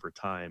unpack here over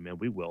time, and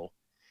we will.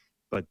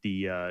 But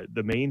the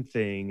main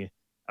thing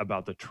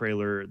about the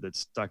trailer that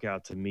stuck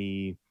out to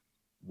me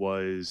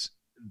was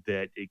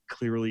that it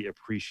clearly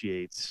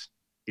appreciates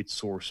its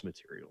source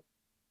material,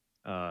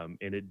 and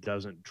it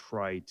doesn't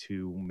try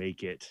to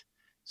make it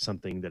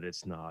something that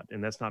it's not.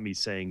 And that's not me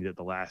saying that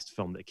the last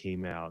film that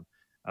came out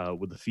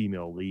with the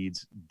female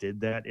leads did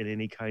that in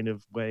any kind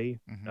of way.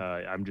 Hmm.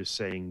 I'm just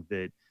saying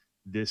that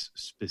this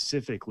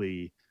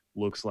specifically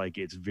looks like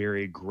it's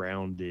very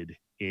grounded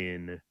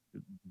in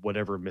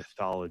whatever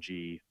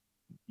mythology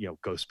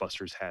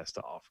Ghostbusters has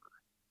to offer.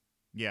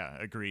 Yeah,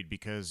 agreed.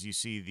 Because you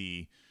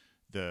see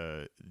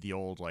the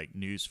old like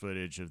news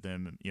footage of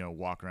them,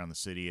 walk around the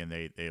city, and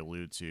they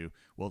allude to,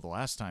 well, the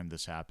last time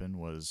this happened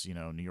was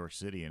New York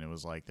City, and it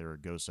was like there were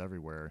ghosts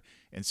everywhere.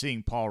 And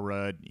seeing Paul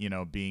Rudd,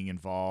 being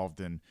involved,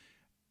 and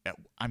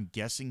I'm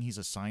guessing he's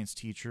a science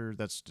teacher.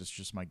 That's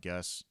just my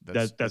guess.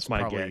 That's That's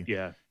my get. probably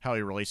Yeah. how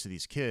he relates to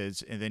these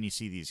kids. And then you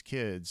see these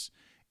kids,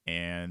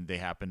 and they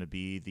happen to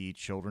be the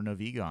children of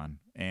Egon.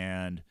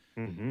 And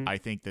Hmm. I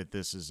think that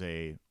this is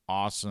a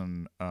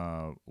awesome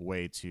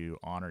way to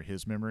honor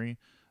his memory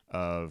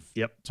of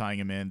Yep. tying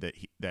him in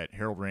that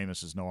Harold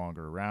Ramis is no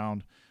longer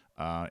around,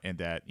 and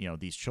that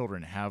these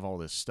children have all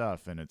this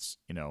stuff, and it's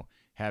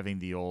having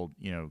the old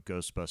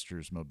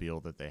Ghostbusters mobile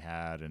that they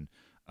had, and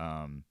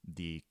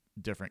the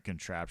different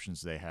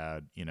contraptions they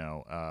had.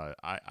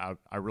 I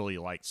really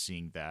liked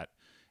seeing that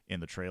in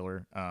the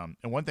trailer. And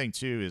one thing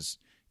too is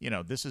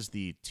this is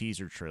the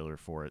teaser trailer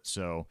for it,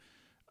 so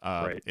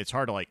Right. it's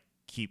hard to like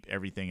keep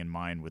everything in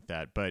mind with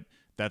that, but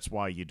that's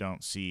why you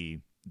don't see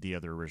the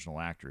other original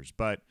actors.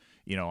 But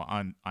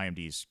on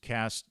IMDb's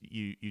cast,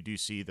 you do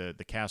see the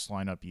cast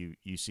lineup.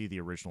 You see the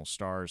original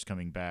stars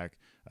coming back: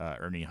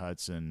 Ernie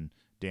Hudson,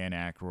 Dan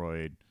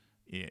Aykroyd,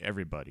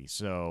 everybody.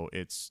 So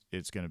it's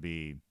going to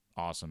be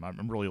awesome.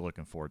 I'm really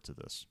looking forward to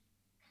this.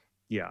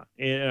 Yeah,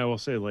 and I will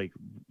say, like,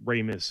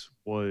 Ramus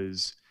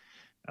was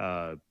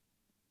uh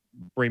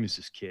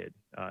Ramus's kid.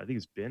 I think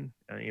it's Ben.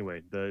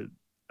 Anyway, the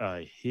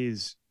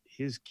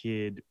his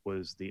kid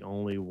was the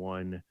only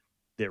one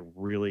that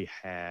really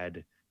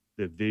had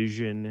the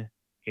vision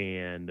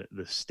and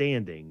the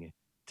standing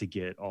to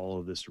get all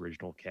of this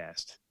original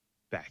cast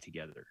back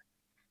together.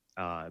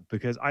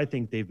 Because I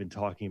think they've been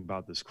talking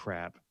about this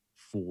crap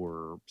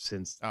for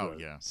since Oh the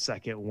yeah.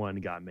 second one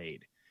got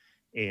made,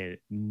 and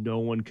no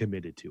one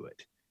committed to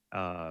it.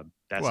 That's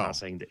not Well,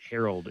 saying that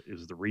Harold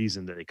is the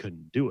reason that they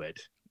couldn't do it,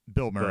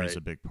 Bill Murray's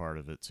but a big part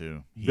of it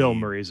too. Bill He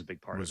Murray is a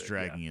big part of was it. Yeah.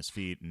 dragging his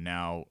feet, and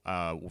now,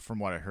 from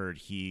what I heard,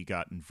 he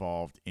got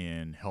involved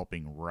in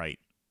helping write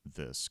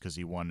this because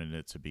he wanted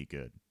it to be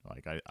good.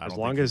 Like I As don't think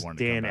long he as wanted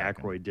to come Dan back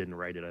and. Aykroyd didn't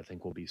write it, I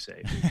think we'll be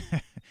safe.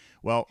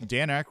 Well,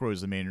 Dan Aykroyd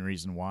is the main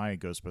reason why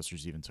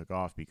Ghostbusters even took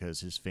off, because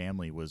his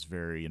family was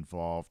very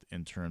involved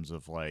in terms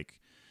of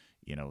like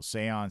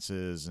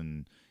seances,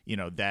 and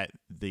that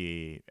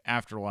the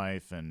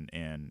afterlife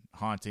and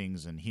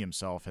hauntings, and he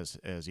himself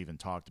has even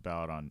talked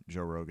about on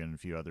Joe Rogan and a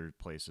few other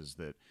places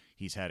that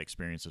he's had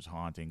experiences with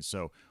hauntings.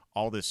 So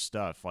all this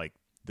stuff, like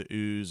the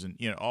ooze, and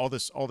all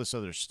this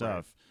other Right.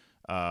 stuff,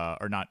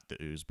 or not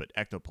the ooze but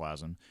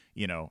ectoplasm,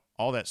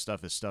 all that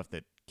stuff is stuff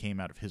that came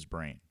out of his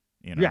brain.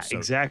 Yeah, So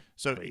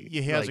exactly.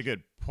 he has a Like,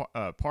 good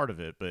part of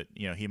it, but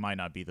he might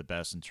not be the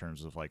best in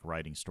terms of like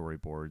writing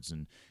storyboards,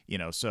 and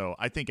so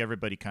I think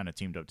everybody kind of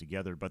teamed up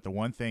together. But the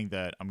one thing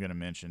that I'm going to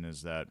mention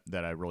is that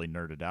I really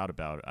nerded out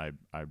about,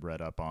 I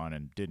read up on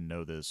and didn't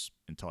know this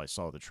until I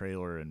saw the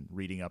trailer and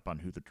reading up on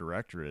who the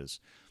director is.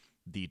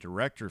 The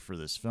director for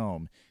this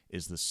film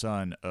is the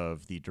son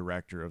of the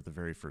director of the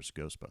very first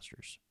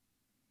Ghostbusters.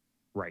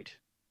 right.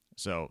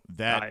 So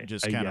that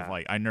just kind of Yeah.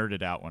 like, I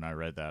nerded out when I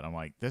read that. I'm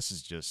like, this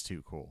is just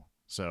too cool.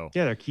 So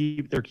Yeah, they're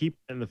keeping it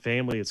in the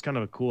family. It's kind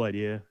of a cool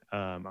idea.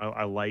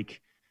 I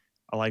like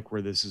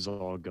where this is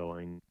all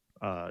going,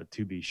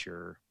 to be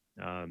sure.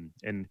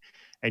 And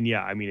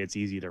yeah, I mean, it's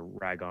easy to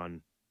rag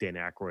on Dan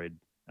Aykroyd,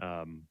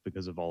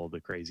 because of all of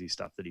the crazy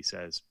stuff that he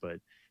says, but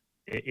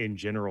in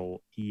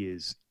general, he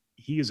is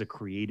a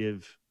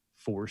creative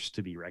force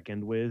to be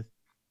reckoned with,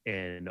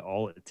 and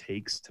all it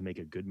takes to make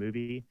a good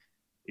movie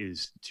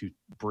is to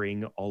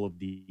bring all of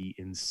the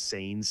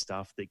insane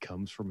stuff that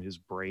comes from his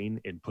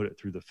brain and put it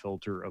through the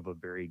filter of a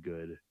very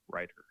good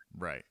writer.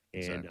 right,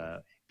 And exactly.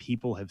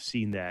 people have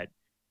seen that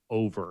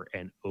over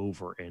and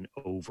over and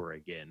over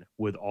again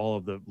with all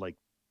of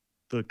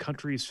the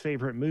country's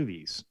favorite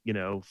movies,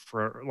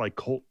 for like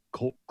cult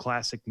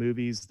classic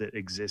movies that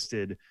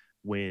existed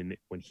when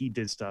he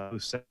did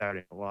stuff,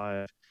 Saturday Night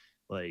Live,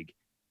 like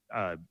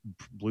uh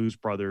Blues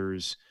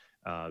Brothers,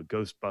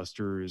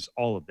 Ghostbusters,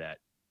 all of that.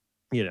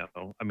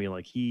 I mean,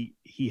 like he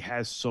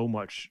has so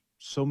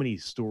many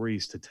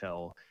stories to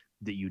tell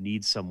that you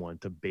need someone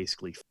to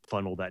basically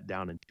funnel that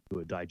down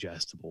into a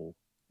digestible,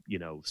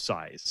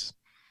 size.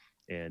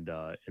 And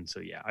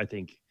so yeah, I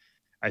think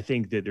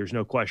that there's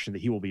no question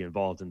that he will be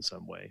involved in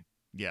some way.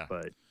 Yeah.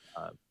 But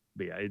uh,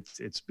 but yeah,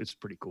 it's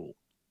pretty cool.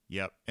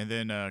 Yep. And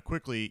then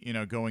quickly,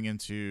 going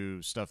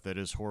into stuff that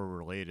is horror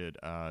related,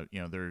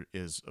 there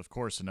is, of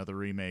course, another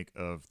remake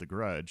of The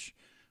Grudge.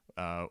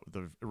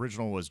 The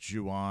original was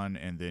Ju-on,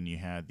 and then you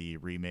had the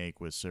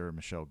remake with Sarah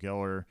Michelle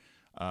Gellar.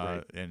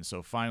 Right. And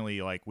so finally,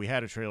 like, we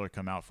had a trailer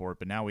come out for it,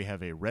 but now we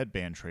have a Red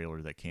Band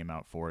trailer that came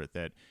out for it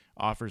that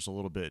offers a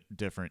little bit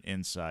different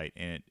insight,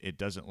 and it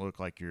doesn't look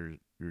like your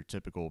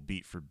typical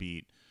beat for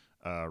beat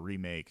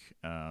remake.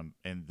 And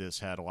this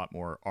had a lot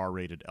more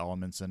R-rated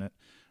elements in it.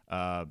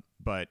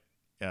 But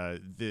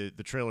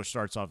the trailer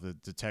starts off the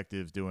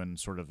detective doing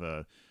sort of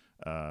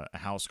a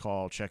house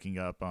call, checking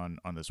up on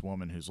this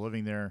woman who's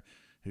living there,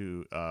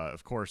 who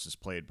of course is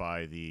played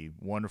by the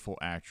wonderful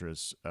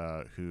actress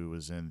who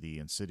was in the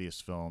Insidious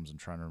films. I'm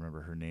trying to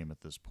remember her name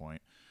at this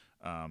point,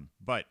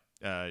 but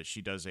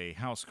she does a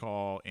house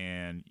call,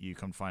 and you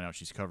come to find out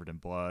she's covered in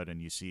blood,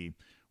 and you see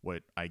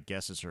what I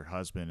guess is her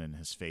husband, and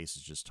his face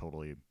is just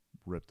totally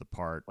ripped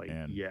apart Like,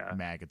 and yeah.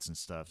 maggots and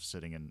stuff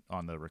sitting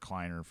on the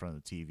recliner in front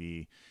of the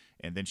TV,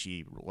 and then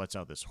she lets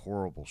out this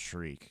horrible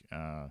shriek.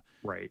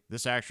 Right.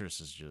 This actress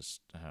is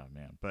just, oh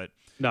man, but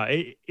No,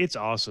 it's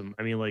awesome.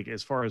 I mean, like,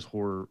 as far as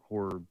horror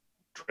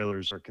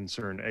trailers are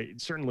concerned,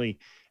 certainly,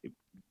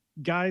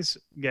 guys,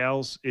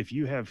 gals, if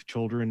you have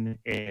children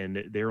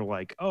and they're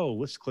like, "Oh,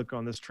 let's click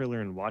on this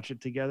trailer and watch it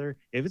together,"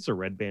 if it's a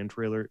Red Band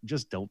trailer,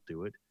 just don't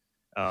do it.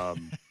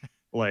 Um,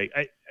 like,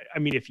 I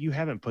mean, if you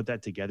haven't put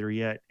that together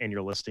yet and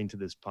you're listening to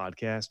this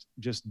podcast,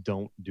 just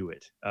don't do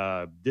it.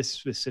 This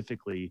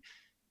specifically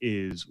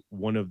is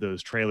one of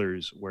those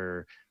trailers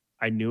where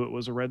I knew it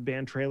was a Red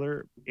Band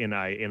trailer, and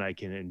I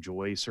can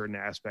enjoy certain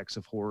aspects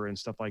of horror and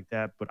stuff like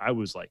that, but I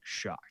was like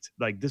shocked.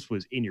 Like, this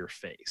was in your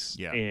face,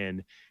 yeah,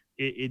 and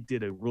it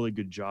did a really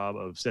good job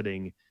of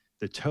setting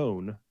the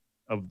tone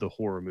of the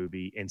horror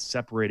movie and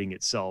separating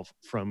itself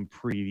from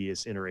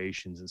previous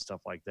iterations and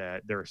stuff like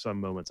that. There are some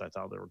moments I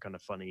thought that were kind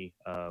of funny.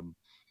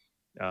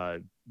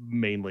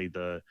 Mainly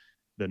the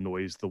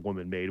noise the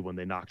woman made when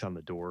they knocked on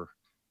the door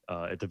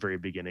at the very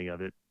beginning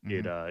of it.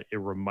 mm-hmm. It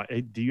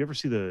remind. Do you ever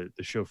see the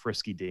show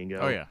Frisky Oh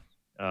Dingo?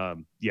 yeah,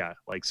 Yeah,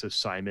 like, so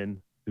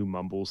Simon, who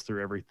mumbles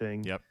through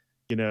everything, yep.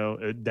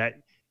 that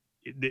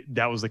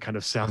that was the kind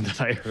of sound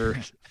that I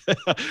heard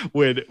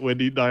when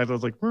he died. I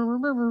was like, I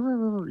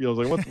was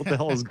like, what the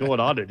hell is going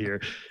on in here?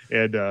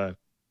 And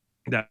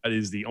that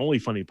is the only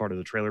funny part of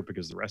the trailer,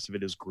 because the rest of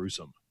it is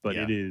gruesome, but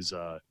Yeah, it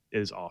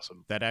is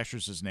awesome. that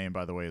actress's name,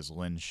 by the way, is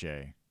Lynn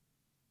Shay.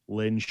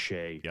 Lynn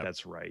Shay, Yep,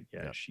 that's right.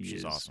 Yeah, yep,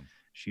 she's awesome.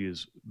 she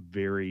is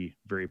very,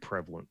 very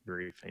prevalent,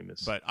 very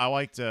famous. But I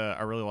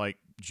really like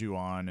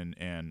Ju-on,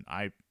 and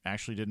I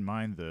actually didn't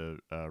mind the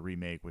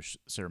remake with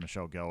Sarah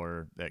Michelle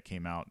Gellar that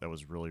came out. That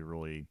was really,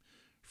 really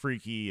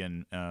freaky,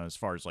 and as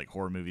far as like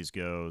horror movies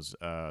goes,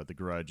 The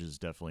Grudge is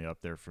definitely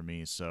up there for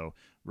me. So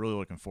really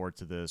looking forward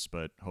to this,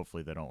 but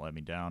hopefully they don't let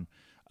me down.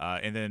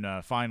 And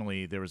then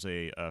finally, there was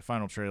a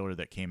final trailer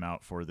that came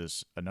out for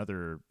this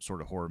another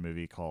sort of horror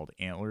movie called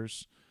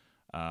Antlers,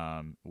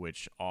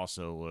 which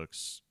also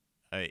looks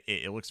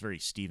it looks very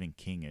Stephen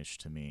King-ish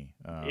to me.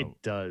 It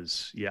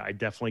does. Yeah, I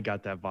definitely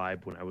got that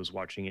vibe when I was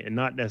watching it, and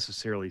not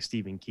necessarily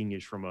Stephen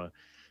Kingish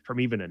from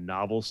even a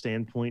novel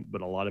standpoint,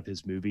 but a lot of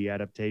his movie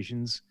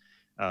adaptations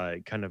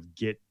kind of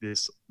get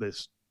this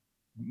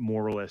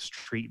more or less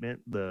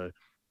treatment.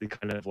 the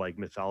kind of like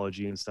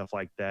mythology and stuff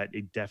like that,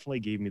 it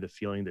definitely gave me the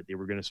feeling that they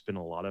were going to spend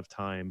a lot of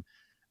time,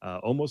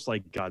 almost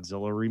like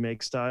Godzilla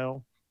remake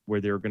style, where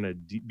they're going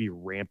to be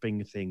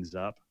ramping things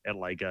up at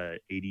like a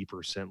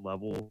 80%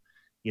 level,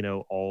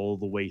 all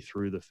the way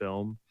through the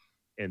film,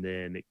 and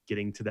then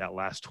getting to that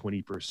last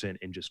 20%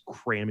 and just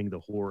cramming the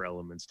horror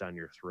elements down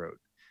your throat,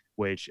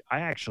 which I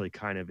actually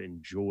kind of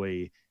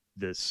enjoy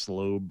the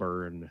slow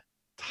burn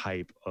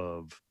type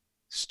of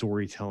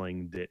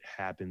storytelling that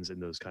happens in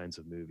those kinds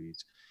of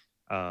movies.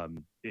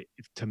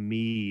 To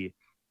me,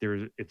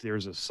 if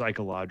there's a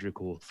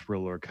psychological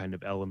thriller kind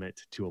of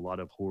element to a lot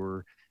of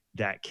horror,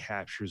 that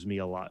captures me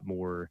a lot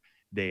more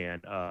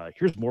than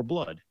here's more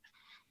blood.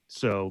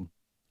 So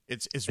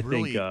It's I think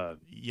really,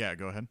 yeah.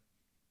 Go ahead.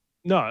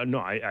 no,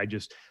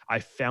 I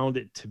found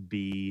it to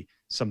be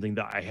something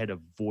that I had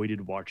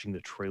avoided watching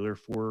the trailer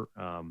for,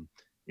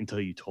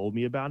 until you told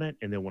me about it,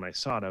 and then when I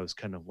saw it, I was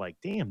kind of like,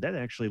 "Damn, that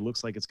actually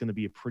looks like it's going to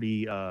be a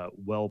pretty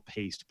well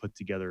paced, put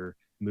together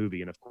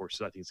movie." And of course,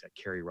 I think it's got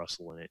Carrie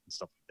Russell in it and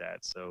stuff like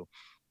that. So,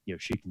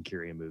 she can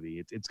carry a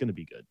movie. It's going to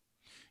be good.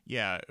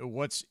 Yeah,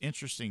 what's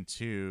interesting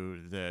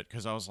too, that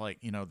because I was like,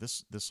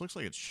 this looks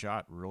like it's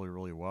shot really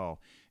really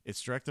well.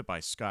 It's directed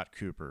by Scott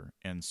Cooper,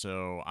 and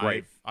so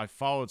Right. I've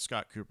followed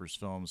Scott Cooper's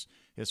films.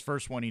 His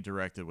first one he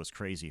directed was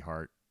Crazy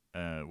Heart,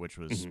 which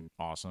was Hmm.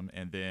 awesome,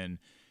 and then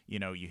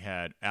you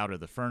had Out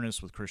of the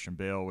Furnace with Christian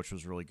Bale, which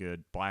was really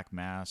good. Black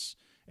Mass,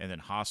 and then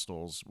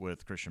Hostels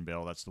with Christian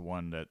Bale. That's the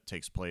one that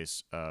takes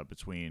place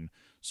between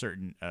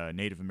certain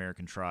Native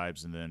American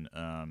tribes, and then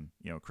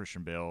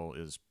Christian Bale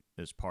is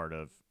part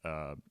of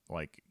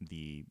like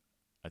the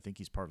I think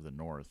he's part of the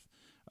North,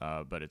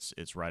 but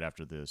it's right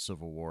after the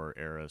Civil War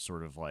era,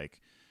 sort of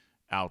like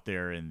out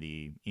there in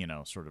the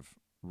sort of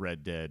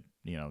Red Dead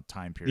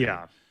time period.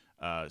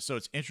 Yeah. So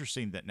it's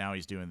interesting that now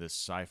he's doing this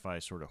sci-fi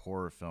sort of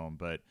horror film,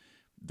 but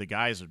the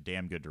guy's a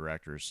damn good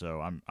director, so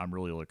I'm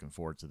really looking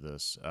forward to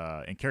this.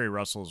 And Carrie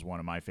Russell is one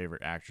of my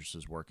favorite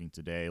actresses working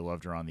today.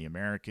 Loved her on The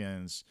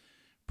Americans.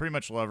 Pretty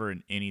much love her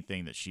in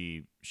anything that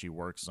she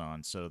works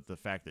on. So the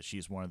fact that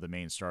she's one of the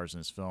main stars in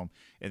this film,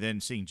 and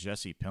then seeing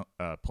Jesse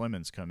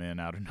Plemons come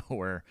in out of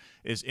nowhere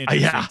is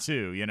interesting Yeah.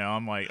 too.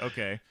 I'm like,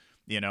 okay,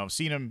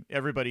 seen him.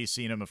 Everybody's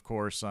seen him, of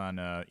course,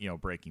 on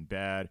Breaking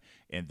Bad,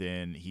 and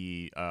then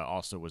he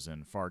also was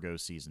in Fargo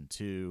season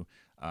 2,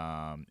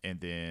 and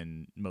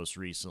then most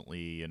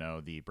recently,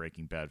 the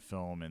Breaking Bad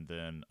film, and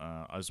then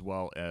as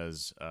well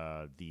as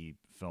the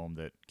film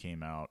that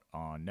came out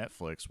on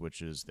Netflix,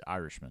 which is The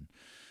Irishman.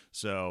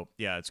 So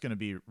yeah, it's going to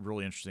be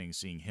really interesting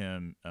seeing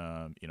him,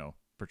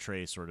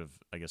 portray sort of,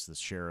 I guess, this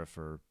sheriff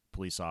or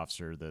police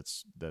officer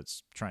that's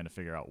trying to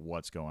figure out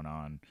what's going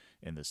on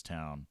in this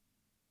town.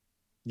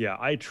 Yeah,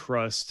 I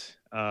trust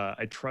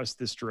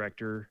this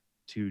director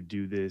to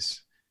do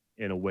this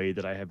in a way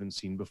that I haven't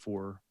seen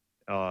before.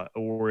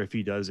 Or if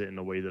he does it in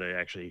a way that I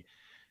actually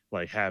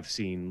like have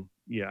seen,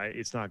 yeah,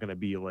 it's not going to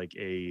be like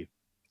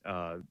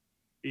uh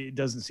it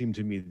doesn't seem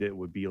to me that it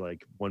would be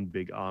like one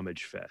big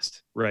homage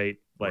fest, right?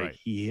 Like Right.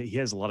 he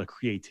has a lot of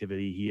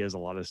creativity, he has a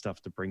lot of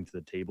stuff to bring to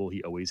the table,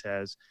 he always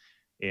has.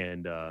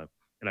 And I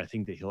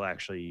think that he'll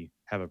actually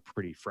have a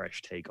pretty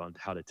fresh take on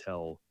how to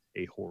tell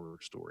a horror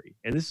story.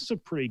 And this is a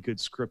pretty good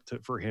script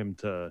for him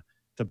to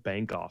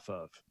bank off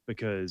of,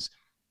 because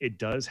it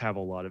does have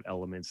a lot of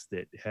elements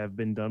that have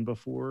been done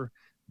before,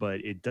 but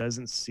it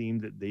doesn't seem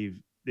that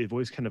they've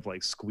always kind of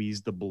like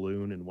squeezed the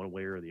balloon in one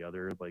way or the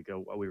other. Like,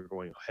 oh, we were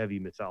going heavy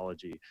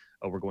mythology,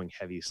 oh, we're going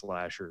heavy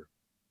slasher.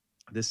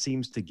 This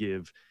seems to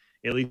give,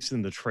 at least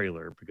in the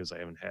trailer, because I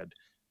haven't had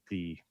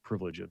the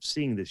privilege of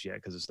seeing this yet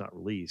because it's not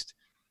released,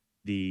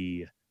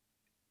 the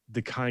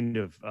kind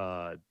of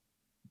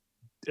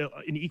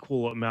an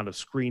equal amount of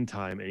screen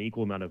time and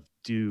equal amount of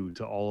due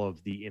to all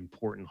of the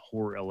important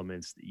horror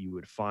elements that you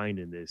would find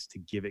in this to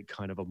give it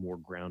kind of a more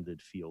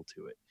grounded feel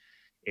to it.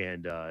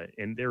 And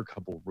there are a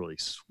couple of really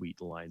sweet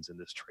lines in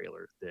this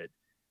trailer that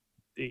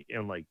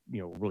and like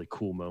really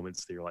cool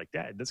moments that you're like,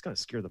 that's going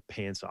to scare the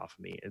pants off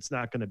of me. It's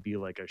not going to be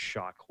like a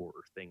shock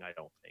horror thing, I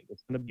don't think.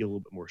 It's going to be a little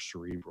bit more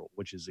cerebral,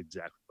 which is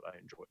exactly what I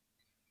enjoy.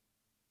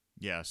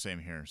 Yeah, same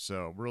here.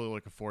 So really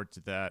looking forward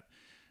to that.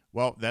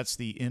 Well, that's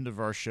the end of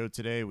our show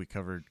today. We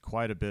covered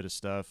quite a bit of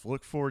stuff.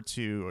 Look forward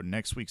to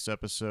next week's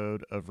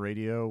episode of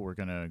Radio. We're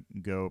going to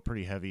go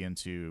pretty heavy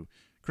into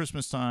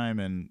Christmas time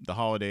and the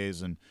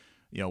holidays, and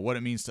what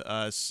it means to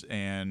us,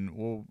 and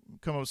we'll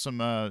come up with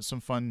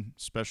some fun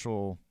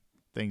special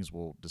things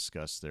we'll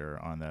discuss there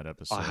on that I'll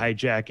episode.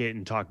 hijack it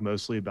and talk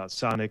mostly about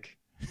Sonic.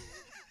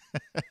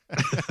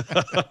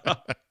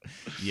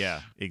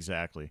 Yeah,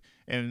 exactly.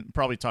 And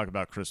probably talk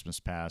about Christmas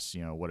past,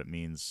 what it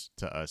means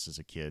to us as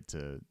a kid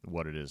to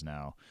what it is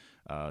now.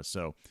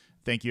 So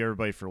thank you,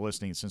 everybody, for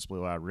listening to Simply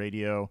Loud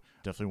Radio.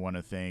 Definitely want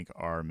to thank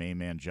our main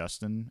man,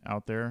 Justin,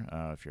 out there.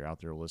 If you're out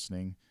there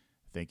listening,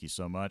 thank you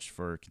so much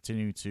for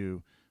continuing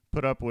to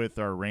put up with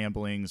our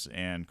ramblings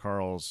and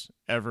Carl's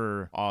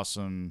ever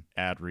awesome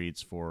ad reads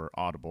for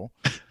Audible.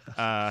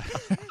 Uh,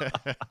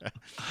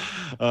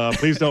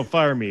 Please don't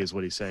fire me, is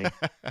what he's saying.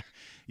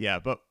 Yeah,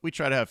 but we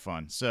try to have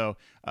fun. So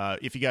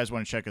if you guys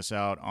want to check us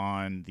out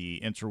on the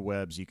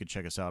interwebs, you can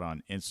check us out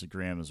on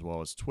Instagram as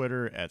well as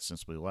Twitter at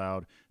Sensibly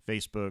Loud,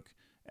 Facebook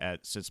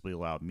at Sensibly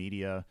Loud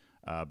Media.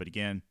 But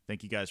again,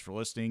 thank you guys for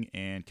listening,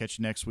 and catch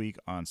you next week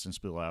on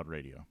Sensibly Loud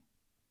Radio.